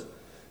Justus.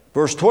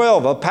 Verse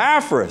 12.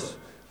 Epaphras.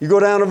 You go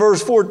down to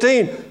verse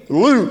 14.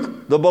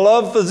 Luke, the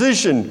beloved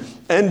physician,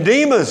 and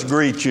Demas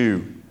greet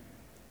you.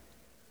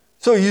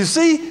 So you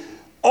see,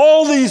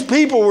 all these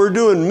people were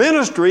doing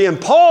ministry, and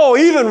Paul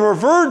even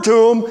referred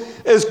to them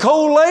as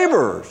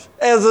co-laborers,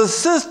 as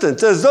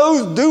assistants, as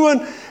those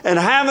doing and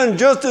having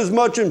just as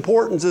much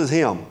importance as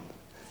him.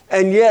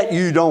 And yet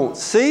you don't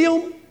see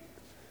them,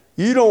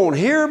 you don't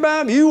hear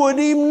about them, you wouldn't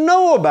even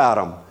know about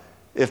them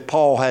if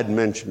Paul hadn't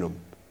mentioned them.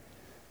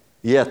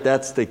 Yet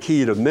that's the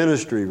key to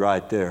ministry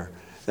right there.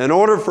 In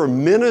order for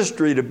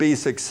ministry to be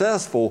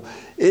successful,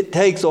 it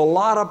takes a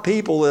lot of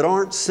people that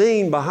aren't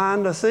seen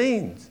behind the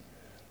scenes.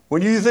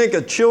 When you think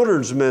of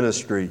children's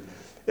ministry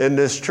in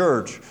this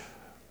church,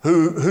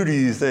 who do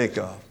you think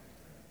of?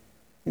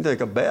 You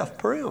think of Beth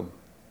Prim.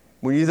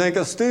 When you think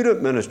of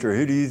student ministry,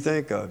 who do you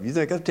think of? You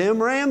think of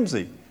Tim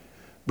Ramsey.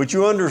 But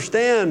you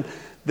understand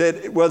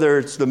that whether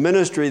it's the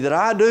ministry that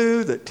I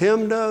do, that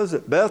Tim does,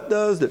 that Beth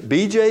does, that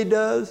BJ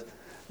does,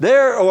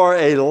 there are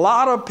a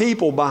lot of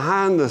people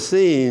behind the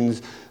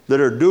scenes that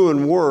are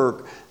doing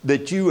work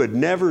that you would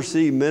never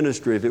see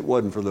ministry if it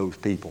wasn't for those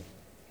people.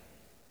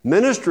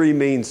 Ministry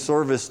means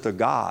service to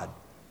God.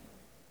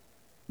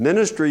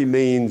 Ministry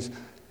means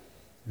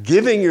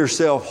giving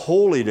yourself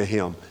wholly to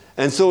Him.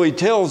 And so he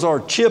tells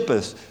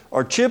Archippus,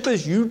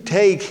 you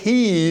take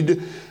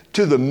heed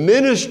to the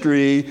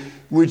ministry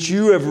which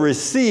you have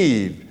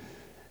received.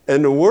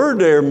 And the word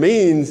there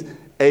means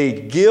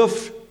a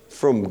gift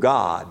from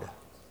God.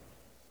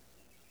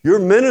 Your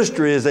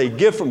ministry is a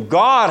gift from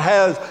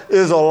God,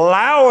 is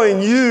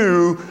allowing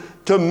you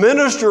to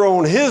minister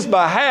on His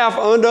behalf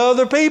unto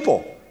other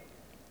people.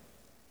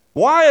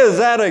 Why is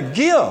that a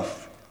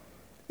gift?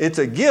 It's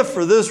a gift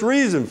for this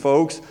reason,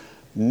 folks.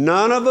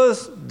 None of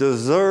us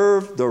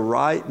deserve the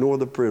right nor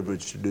the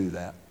privilege to do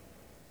that,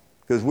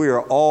 because we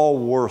are all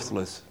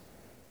worthless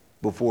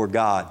before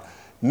God.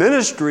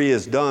 Ministry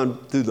is done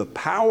through the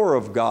power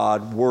of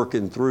God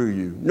working through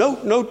you.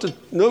 Note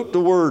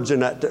the words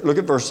in that. Look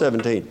at verse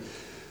 17.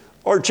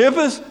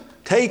 Archippus,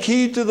 take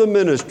heed to the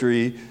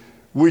ministry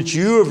which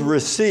you have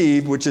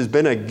received, which has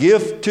been a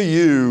gift to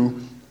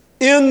you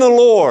in the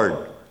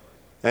Lord.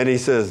 And he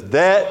says,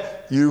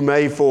 that you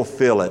may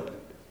fulfill it.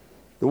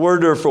 The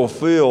word there,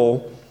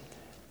 fulfill,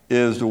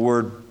 is the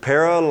word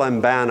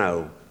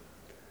paralambano.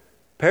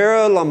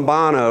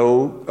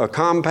 Paralambano, a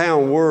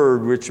compound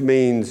word which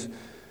means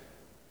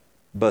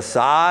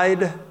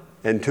beside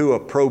and to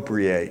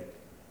appropriate.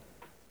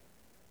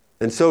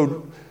 And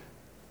so,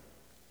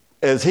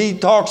 as he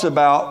talks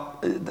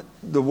about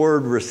the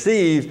word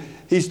receive,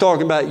 he's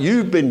talking about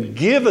you've been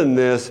given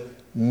this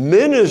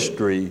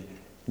ministry,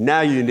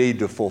 now you need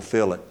to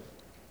fulfill it.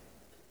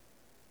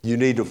 You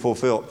need to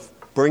fulfill it.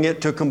 Bring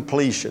it to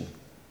completion.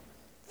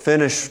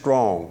 Finish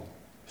strong.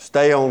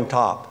 Stay on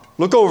top.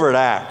 Look over at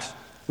Acts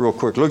real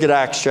quick. Look at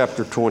Acts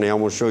chapter 20. I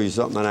want to show you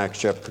something in Acts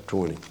chapter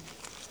 20.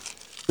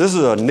 This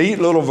is a neat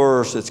little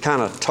verse. It's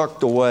kind of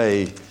tucked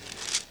away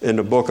in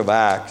the book of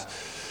Acts.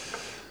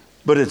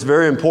 But it's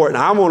very important.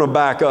 I want to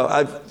back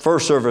up.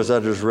 First service, I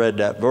just read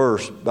that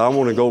verse. But I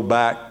want to go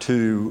back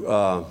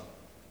to,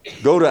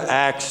 go to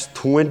Acts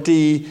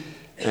 20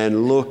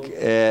 and look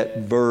at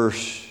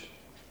verse,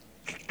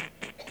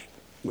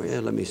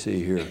 well, let me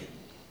see here.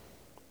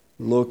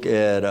 Look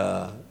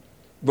at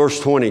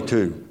verse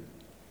 22.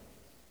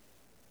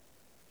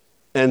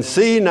 And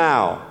see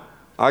now,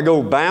 I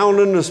go bound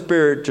in the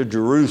Spirit to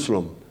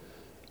Jerusalem,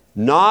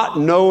 not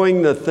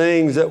knowing the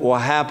things that will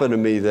happen to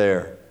me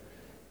there,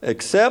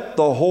 except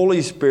the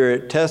Holy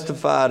Spirit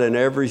testified in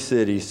every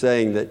city,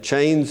 saying that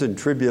chains and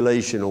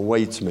tribulation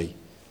awaits me.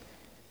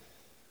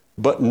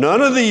 But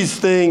none of these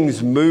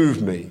things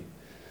move me,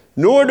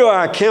 nor do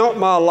I count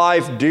my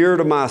life dear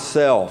to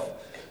myself,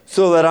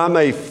 so that I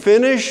may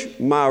finish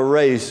my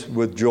race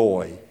with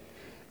joy,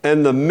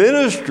 and the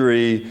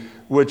ministry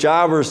which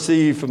I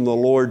received from the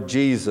Lord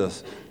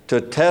Jesus, to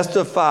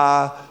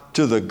testify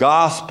to the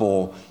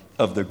gospel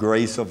of the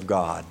grace of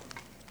God.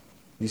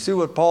 You see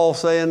what Paul's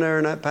saying there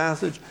in that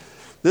passage?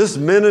 This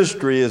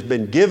ministry has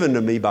been given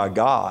to me by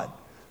God.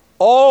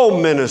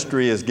 All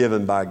ministry is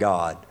given by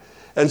God.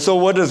 And so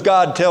what does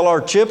God tell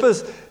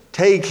Archippus?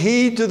 Take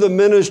heed to the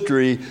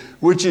ministry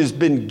which has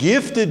been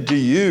gifted to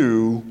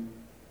you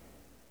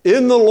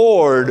in the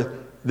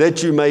Lord,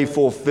 that you may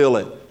fulfill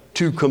it,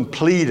 to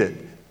complete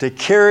it, to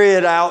carry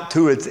it out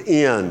to its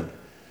end.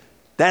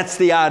 That's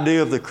the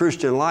idea of the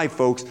Christian life,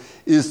 folks,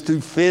 is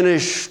to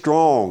finish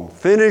strong,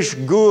 finish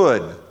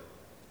good.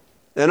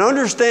 And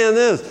understand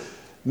this,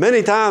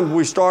 many times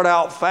we start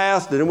out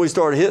fast and then we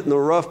start hitting the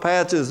rough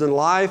patches in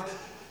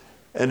life,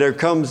 and there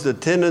comes the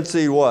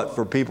tendency,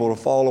 for people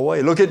to fall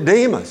away. Look at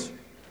Demas.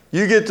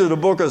 You get to the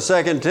book of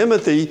 2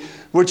 Timothy,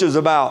 which is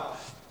about,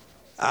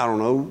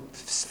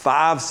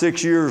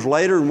 5-6 years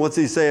later, and what's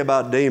he say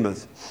about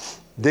Demas?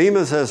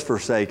 Demas has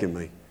forsaken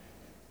me.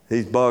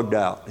 He's bugged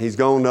out. He's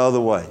gone the other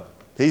way.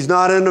 He's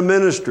not in the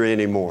ministry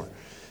anymore.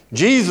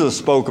 Jesus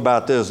spoke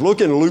about this.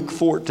 Look in Luke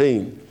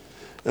 14.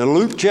 In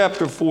Luke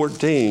chapter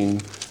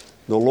 14,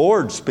 the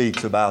Lord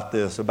speaks about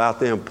this, about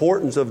the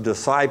importance of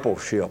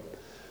discipleship,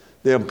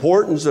 the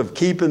importance of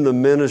keeping the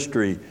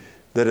ministry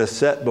that is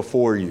set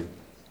before you.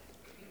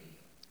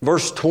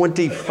 Verse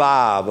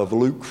 25 of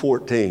Luke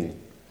 14.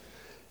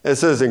 It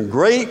says, and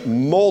great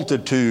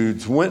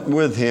multitudes went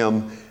with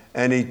him,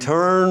 and he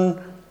turned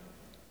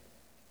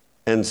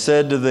and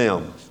said to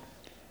them,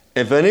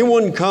 if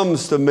anyone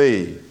comes to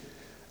me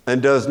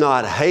and does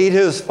not hate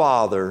his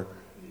father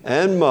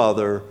and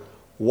mother,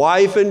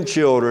 wife and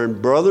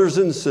children, brothers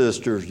and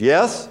sisters,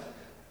 yes,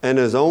 and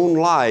his own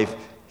life,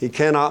 he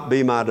cannot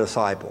be my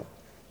disciple.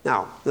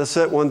 Now, let's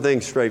set one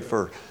thing straight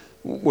first.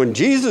 When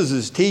Jesus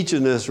is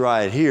teaching this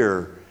right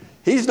here,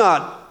 he's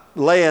not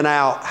laying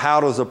out how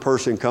does a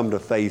person come to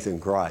faith in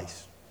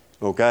Christ,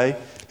 okay?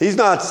 He's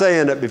not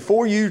saying that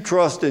before you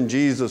trust in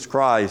Jesus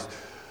Christ,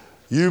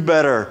 you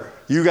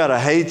got to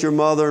hate your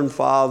mother and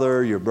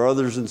father, your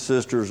brothers and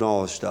sisters, and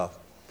all this stuff.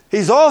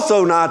 He's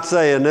also not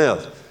saying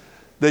this,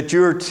 that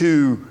you're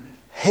to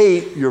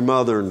hate your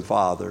mother and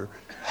father,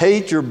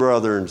 hate your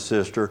brother and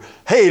sister,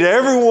 hate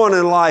everyone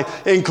in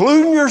life,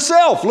 including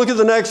yourself. Look at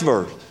the next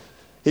verse.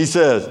 He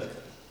says,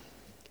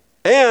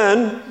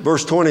 and,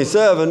 verse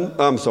 27,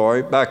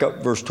 back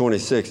up verse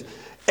 26,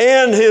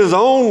 and his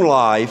own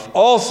life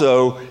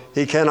also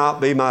he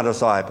cannot be my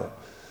disciple.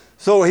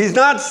 So he's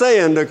not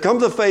saying to come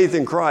to faith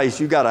in Christ,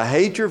 you got to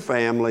hate your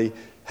family,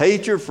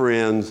 hate your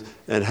friends,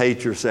 and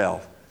hate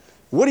yourself.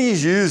 What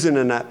he's using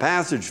in that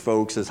passage,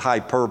 folks, is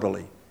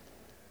hyperbole.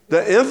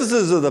 The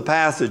emphasis of the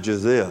passage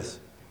is this.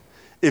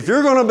 If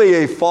you're going to be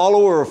a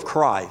follower of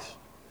Christ,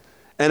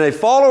 and a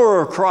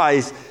follower of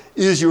Christ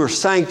is your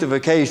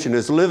sanctification,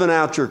 is living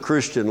out your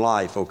Christian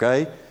life,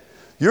 okay?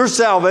 Your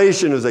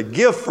salvation is a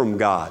gift from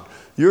God.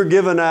 You're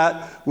given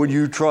that when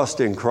you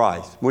trust in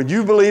Christ. When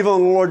you believe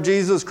on the Lord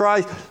Jesus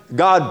Christ,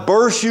 God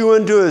births you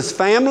into His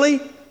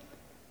family,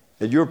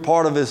 and you're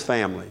part of His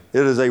family.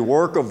 It is a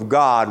work of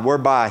God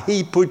whereby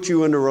He puts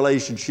you into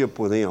relationship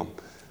with Him.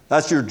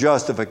 That's your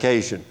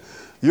justification.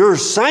 Your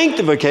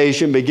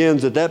sanctification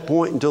begins at that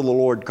point until the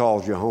Lord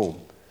calls you home.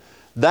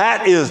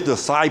 That is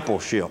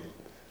discipleship.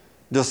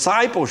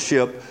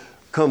 Discipleship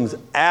comes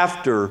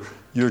after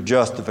your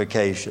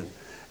justification.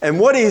 And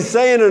what he's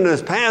saying in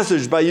this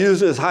passage by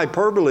using this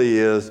hyperbole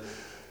is,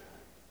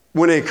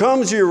 when it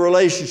comes to your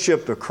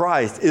relationship to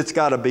Christ, it's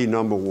got to be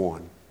number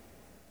one.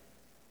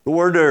 The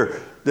word there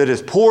that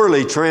is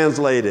poorly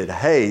translated,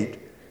 hate,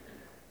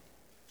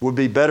 would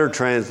be better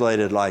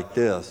translated like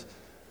this.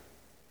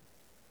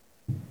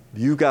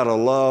 You got to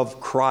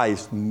love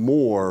Christ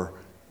more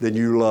than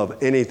you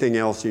love anything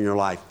else in your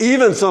life.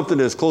 Even something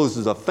as close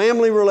as a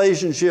family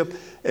relationship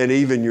and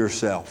even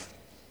yourself.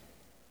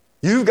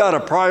 You've got to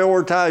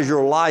prioritize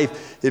your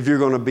life if you're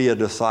going to be a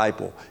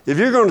disciple. If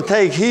you're going to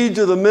take heed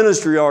to the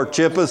ministry,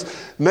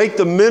 Archippus, make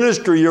the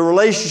ministry, your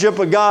relationship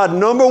with God,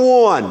 number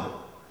one,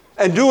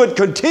 and do it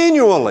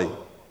continually.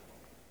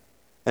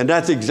 And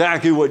that's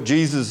exactly what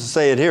Jesus is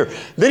saying here.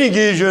 Then he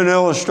gives you an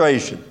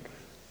illustration.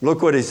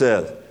 Look what he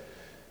says.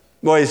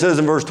 Well, he says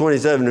in verse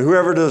 27,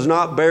 whoever does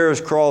not bear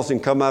his cross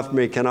and come after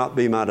me cannot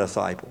be my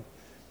disciple.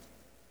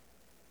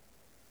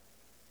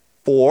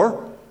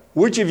 For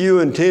which of you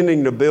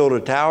intending to build a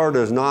tower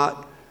does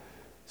not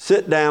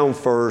sit down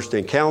first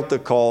and count the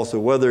cost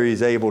of whether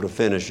he's able to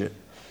finish it?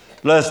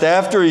 Lest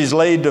after he's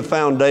laid the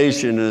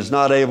foundation and is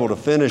not able to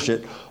finish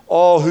it,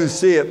 all who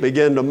see it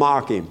begin to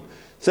mock him,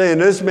 saying,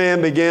 this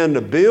man began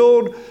to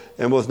build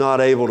and was not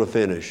able to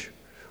finish.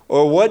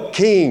 Or what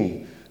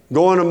king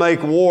going to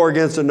make war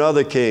against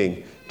another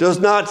king does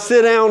not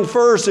sit down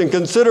first and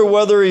consider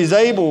whether he's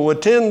able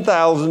with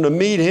 10,000 to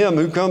meet him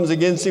who comes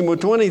against him with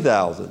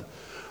 20,000?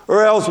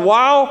 Or else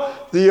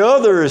while the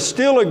other is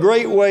still a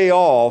great way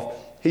off,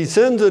 he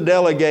sends a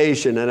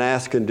delegation and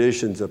asks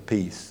conditions of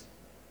peace.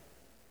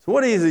 So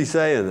what is he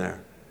saying there?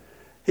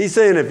 He's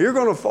saying if you're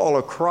going to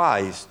follow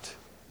Christ,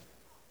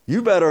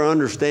 you better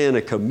understand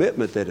the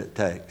commitment that it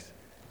takes.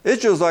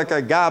 It's just like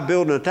a guy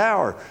building a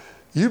tower.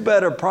 You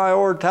better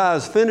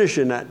prioritize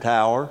finishing that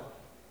tower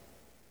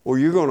or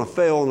you're going to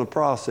fail in the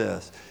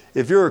process.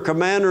 If you're a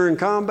commander in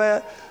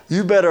combat,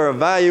 you better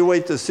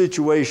evaluate the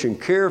situation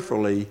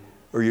carefully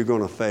or you're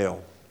going to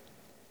fail.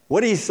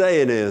 What he's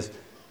saying is,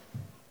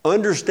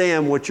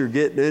 understand what you're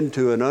getting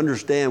into and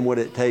understand what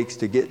it takes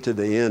to get to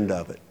the end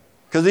of it.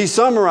 Because he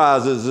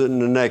summarizes it in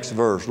the next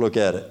verse. Look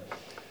at it.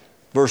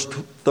 Verse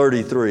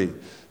 33.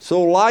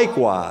 So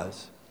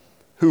likewise,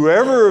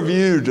 whoever of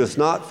you does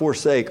not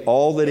forsake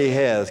all that he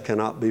has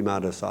cannot be my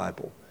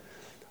disciple.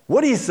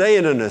 What he's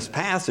saying in this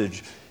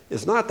passage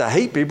is not to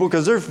hate people,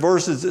 because there's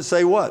verses that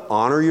say what?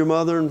 Honor your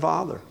mother and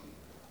father.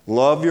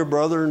 Love your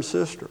brother and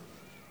sister.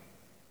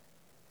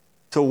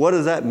 So what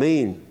does that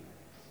mean?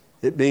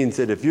 It means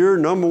that if your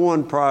number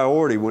one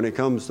priority when it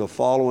comes to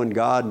following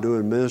God and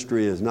doing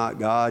ministry is not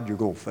God, you're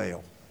going to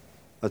fail.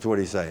 That's what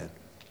he's saying.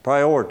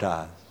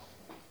 Prioritize.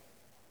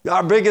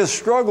 Our biggest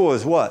struggle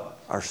is what?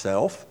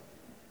 Ourself.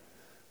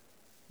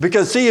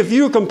 Because see, if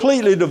you're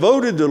completely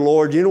devoted to the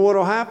Lord, you know what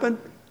will happen?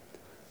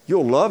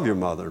 You'll love your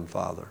mother and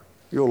father.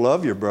 You'll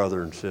love your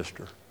brother and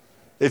sister.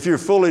 If you're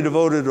fully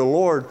devoted to the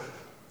Lord,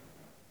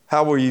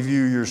 how will you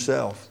view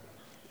yourself?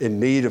 In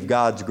need of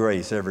God's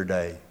grace every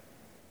day.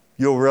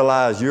 You'll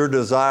realize your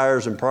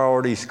desires and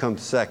priorities come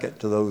second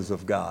to those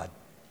of God.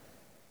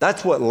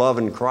 That's what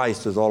loving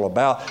Christ is all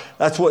about.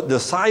 That's what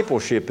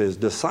discipleship is.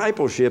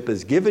 Discipleship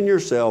is giving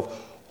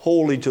yourself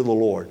wholly to the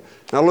Lord.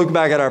 Now look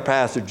back at our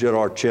passage at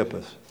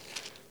Archippus.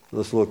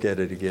 Let's look at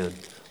it again.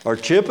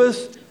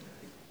 Archippus,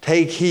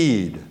 take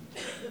heed.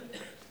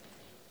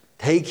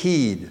 Take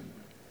heed.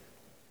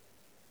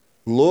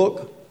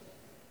 Look,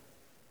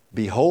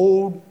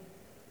 behold,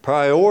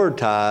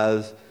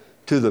 prioritize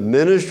to the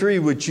ministry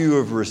which you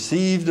have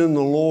received in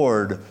the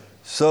Lord,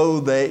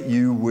 so that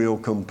you will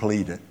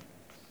complete it.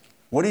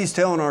 What he's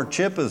telling our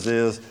Chippas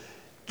is,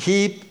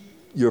 keep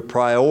your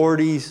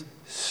priorities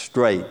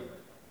straight.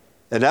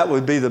 And that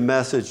would be the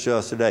message to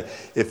us today.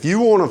 If you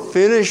want to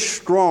finish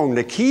strong,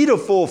 the key to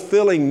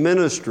fulfilling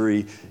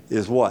ministry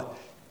is what?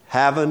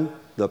 Having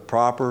the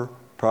proper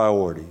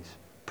priorities.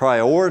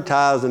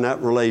 Prioritizing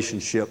that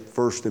relationship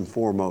first and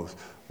foremost.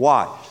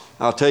 Why?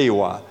 I'll tell you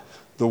why.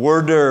 The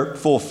word there,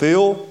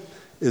 fulfill,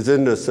 is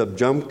in the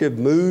subjunctive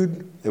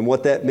mood, and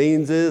what that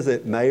means is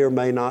it may or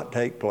may not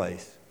take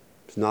place.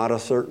 It's not a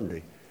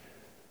certainty.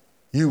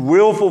 You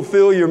will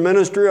fulfill your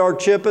ministry,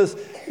 Archippus,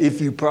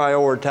 if you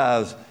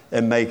prioritize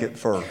and make it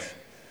first.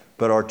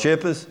 But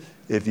Archippus,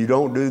 if you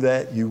don't do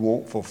that, you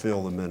won't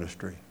fulfill the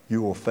ministry.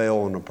 You will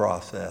fail in the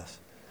process.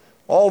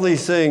 All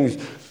these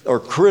things are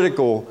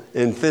critical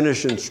in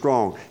finishing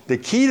strong. The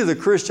key to the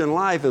Christian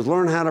life is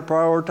learn how to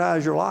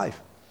prioritize your life.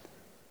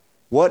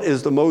 What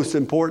is the most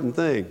important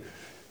thing?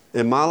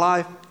 In my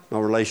life, my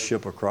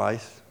relationship with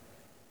Christ.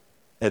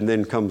 And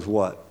then comes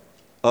what?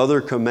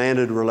 Other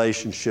commanded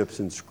relationships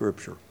in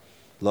Scripture.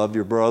 Love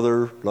your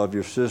brother, love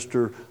your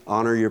sister,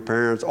 honor your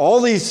parents.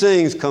 All these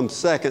things come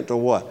second to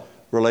what?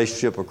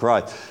 Relationship with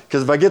Christ.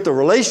 Because if I get the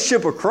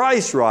relationship with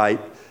Christ right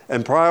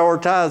and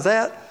prioritize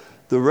that,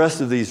 the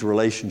rest of these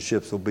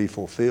relationships will be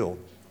fulfilled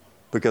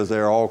because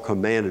they're all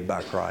commanded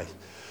by Christ.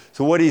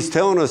 So what he's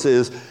telling us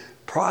is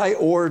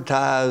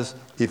prioritize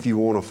if you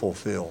want to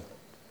fulfill.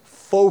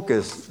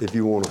 Focus if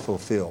you want to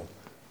fulfill.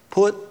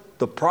 Put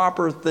the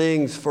proper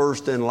things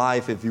first in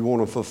life if you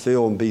want to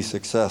fulfill and be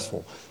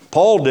successful.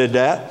 Paul did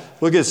that.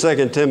 Look at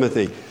 2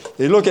 Timothy.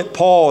 You look at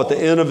Paul at the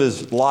end of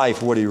his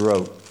life, what he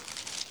wrote.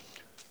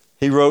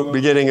 He wrote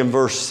beginning in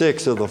verse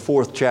 6 of the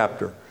 4th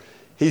chapter.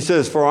 He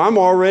says, "For I'm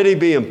already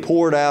being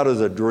poured out as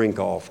a drink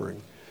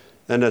offering,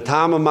 and the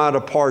time of my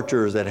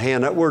departure is at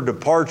hand." That word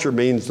departure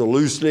means the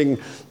loosening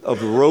of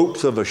the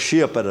ropes of a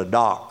ship at a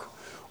dock,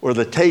 or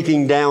the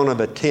taking down of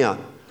a tent.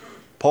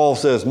 Paul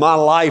says, my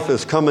life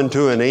is coming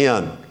to an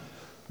end.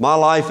 My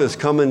life is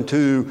coming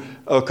to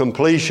a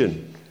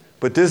completion.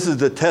 But this is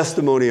the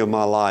testimony of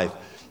my life.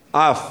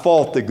 I have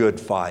fought the good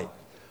fight.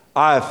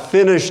 I have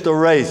finished the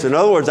race. In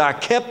other words, I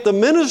kept the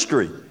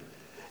ministry.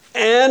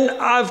 And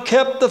I've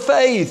kept the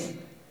faith.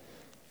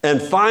 And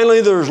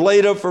finally, there's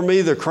laid up for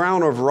me the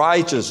crown of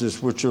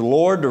righteousness, which the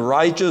Lord, the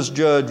righteous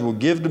judge, will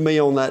give to me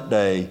on that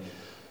day.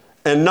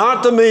 And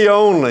not to me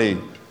only,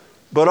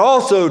 but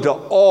also to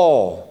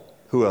all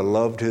who have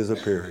loved his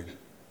appearing.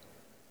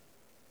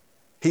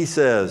 He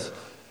says,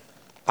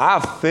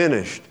 I've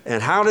finished.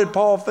 And how did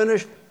Paul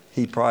finish?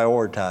 He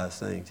prioritized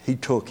things. He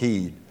took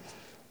heed.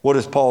 What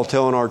is Paul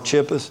telling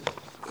Archippus?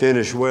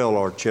 Finish well,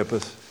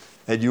 Archippus.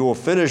 And you will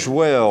finish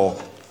well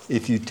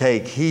if you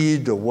take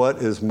heed to what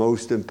is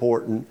most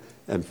important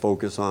and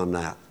focus on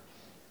that.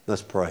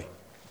 Let's pray.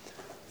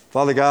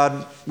 Father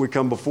God, we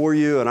come before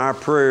you, and our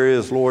prayer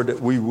is, Lord, that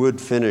we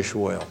would finish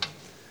well.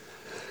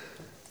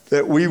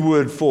 That we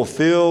would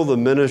fulfill the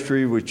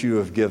ministry which you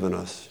have given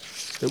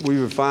us. That we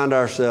would find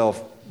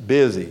ourselves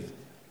busy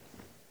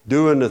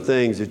doing the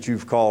things that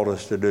you've called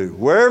us to do.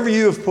 Wherever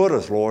you have put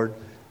us, Lord,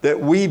 that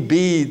we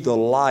be the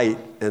light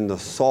and the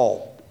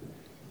salt.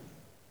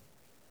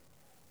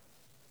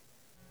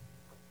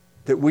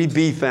 That we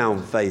be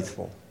found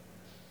faithful.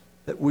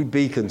 That we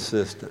be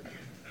consistent.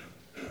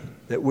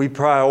 That we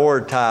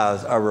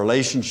prioritize our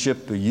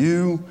relationship to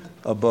you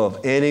above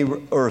any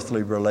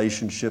earthly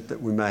relationship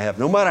that we may have,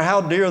 no matter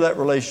how dear that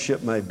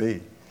relationship may be.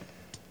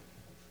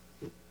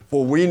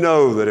 For we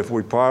know that if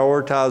we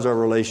prioritize our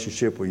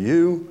relationship with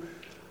you,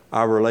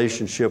 our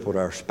relationship with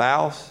our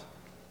spouse,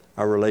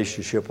 our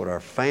relationship with our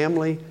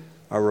family,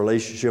 our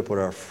relationship with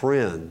our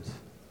friends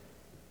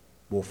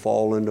will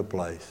fall into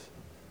place.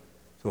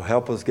 So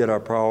help us get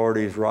our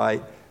priorities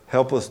right.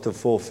 Help us to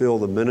fulfill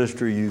the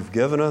ministry you've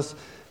given us.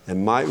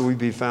 And might we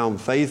be found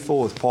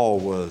faithful as Paul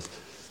was,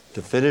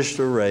 to finish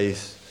the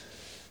race,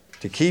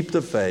 to keep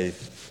the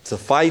faith, to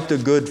fight the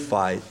good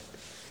fight,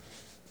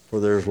 for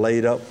there's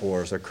laid up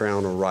for us a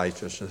crown of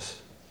righteousness.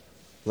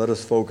 Let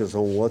us focus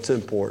on what's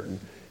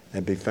important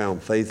and be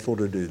found faithful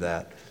to do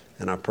that.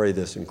 And I pray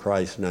this in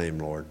Christ's name,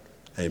 Lord.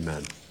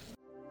 Amen.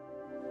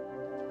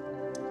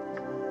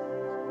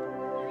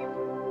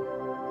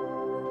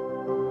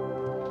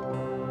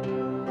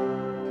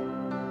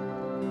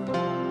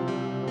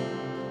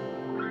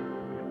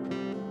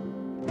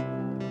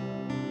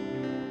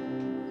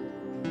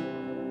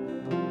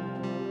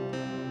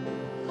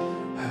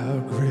 How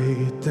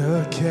great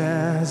the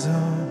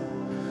chasm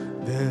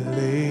that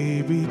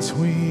lay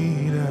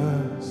between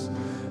us,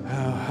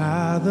 how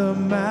high the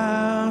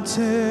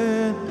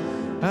mountain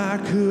I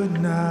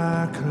could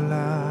not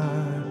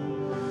climb.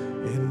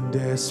 In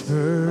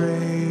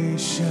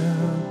desperation,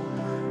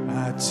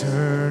 I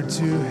turned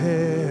to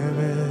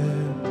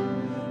heaven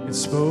and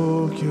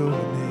spoke your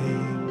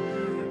name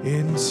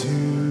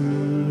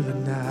into the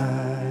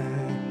night.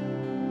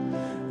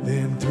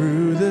 Then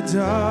through the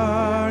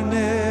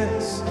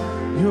darkness,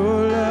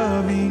 your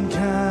loving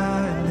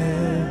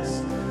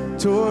kindness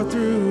tore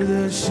through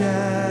the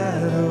shadows.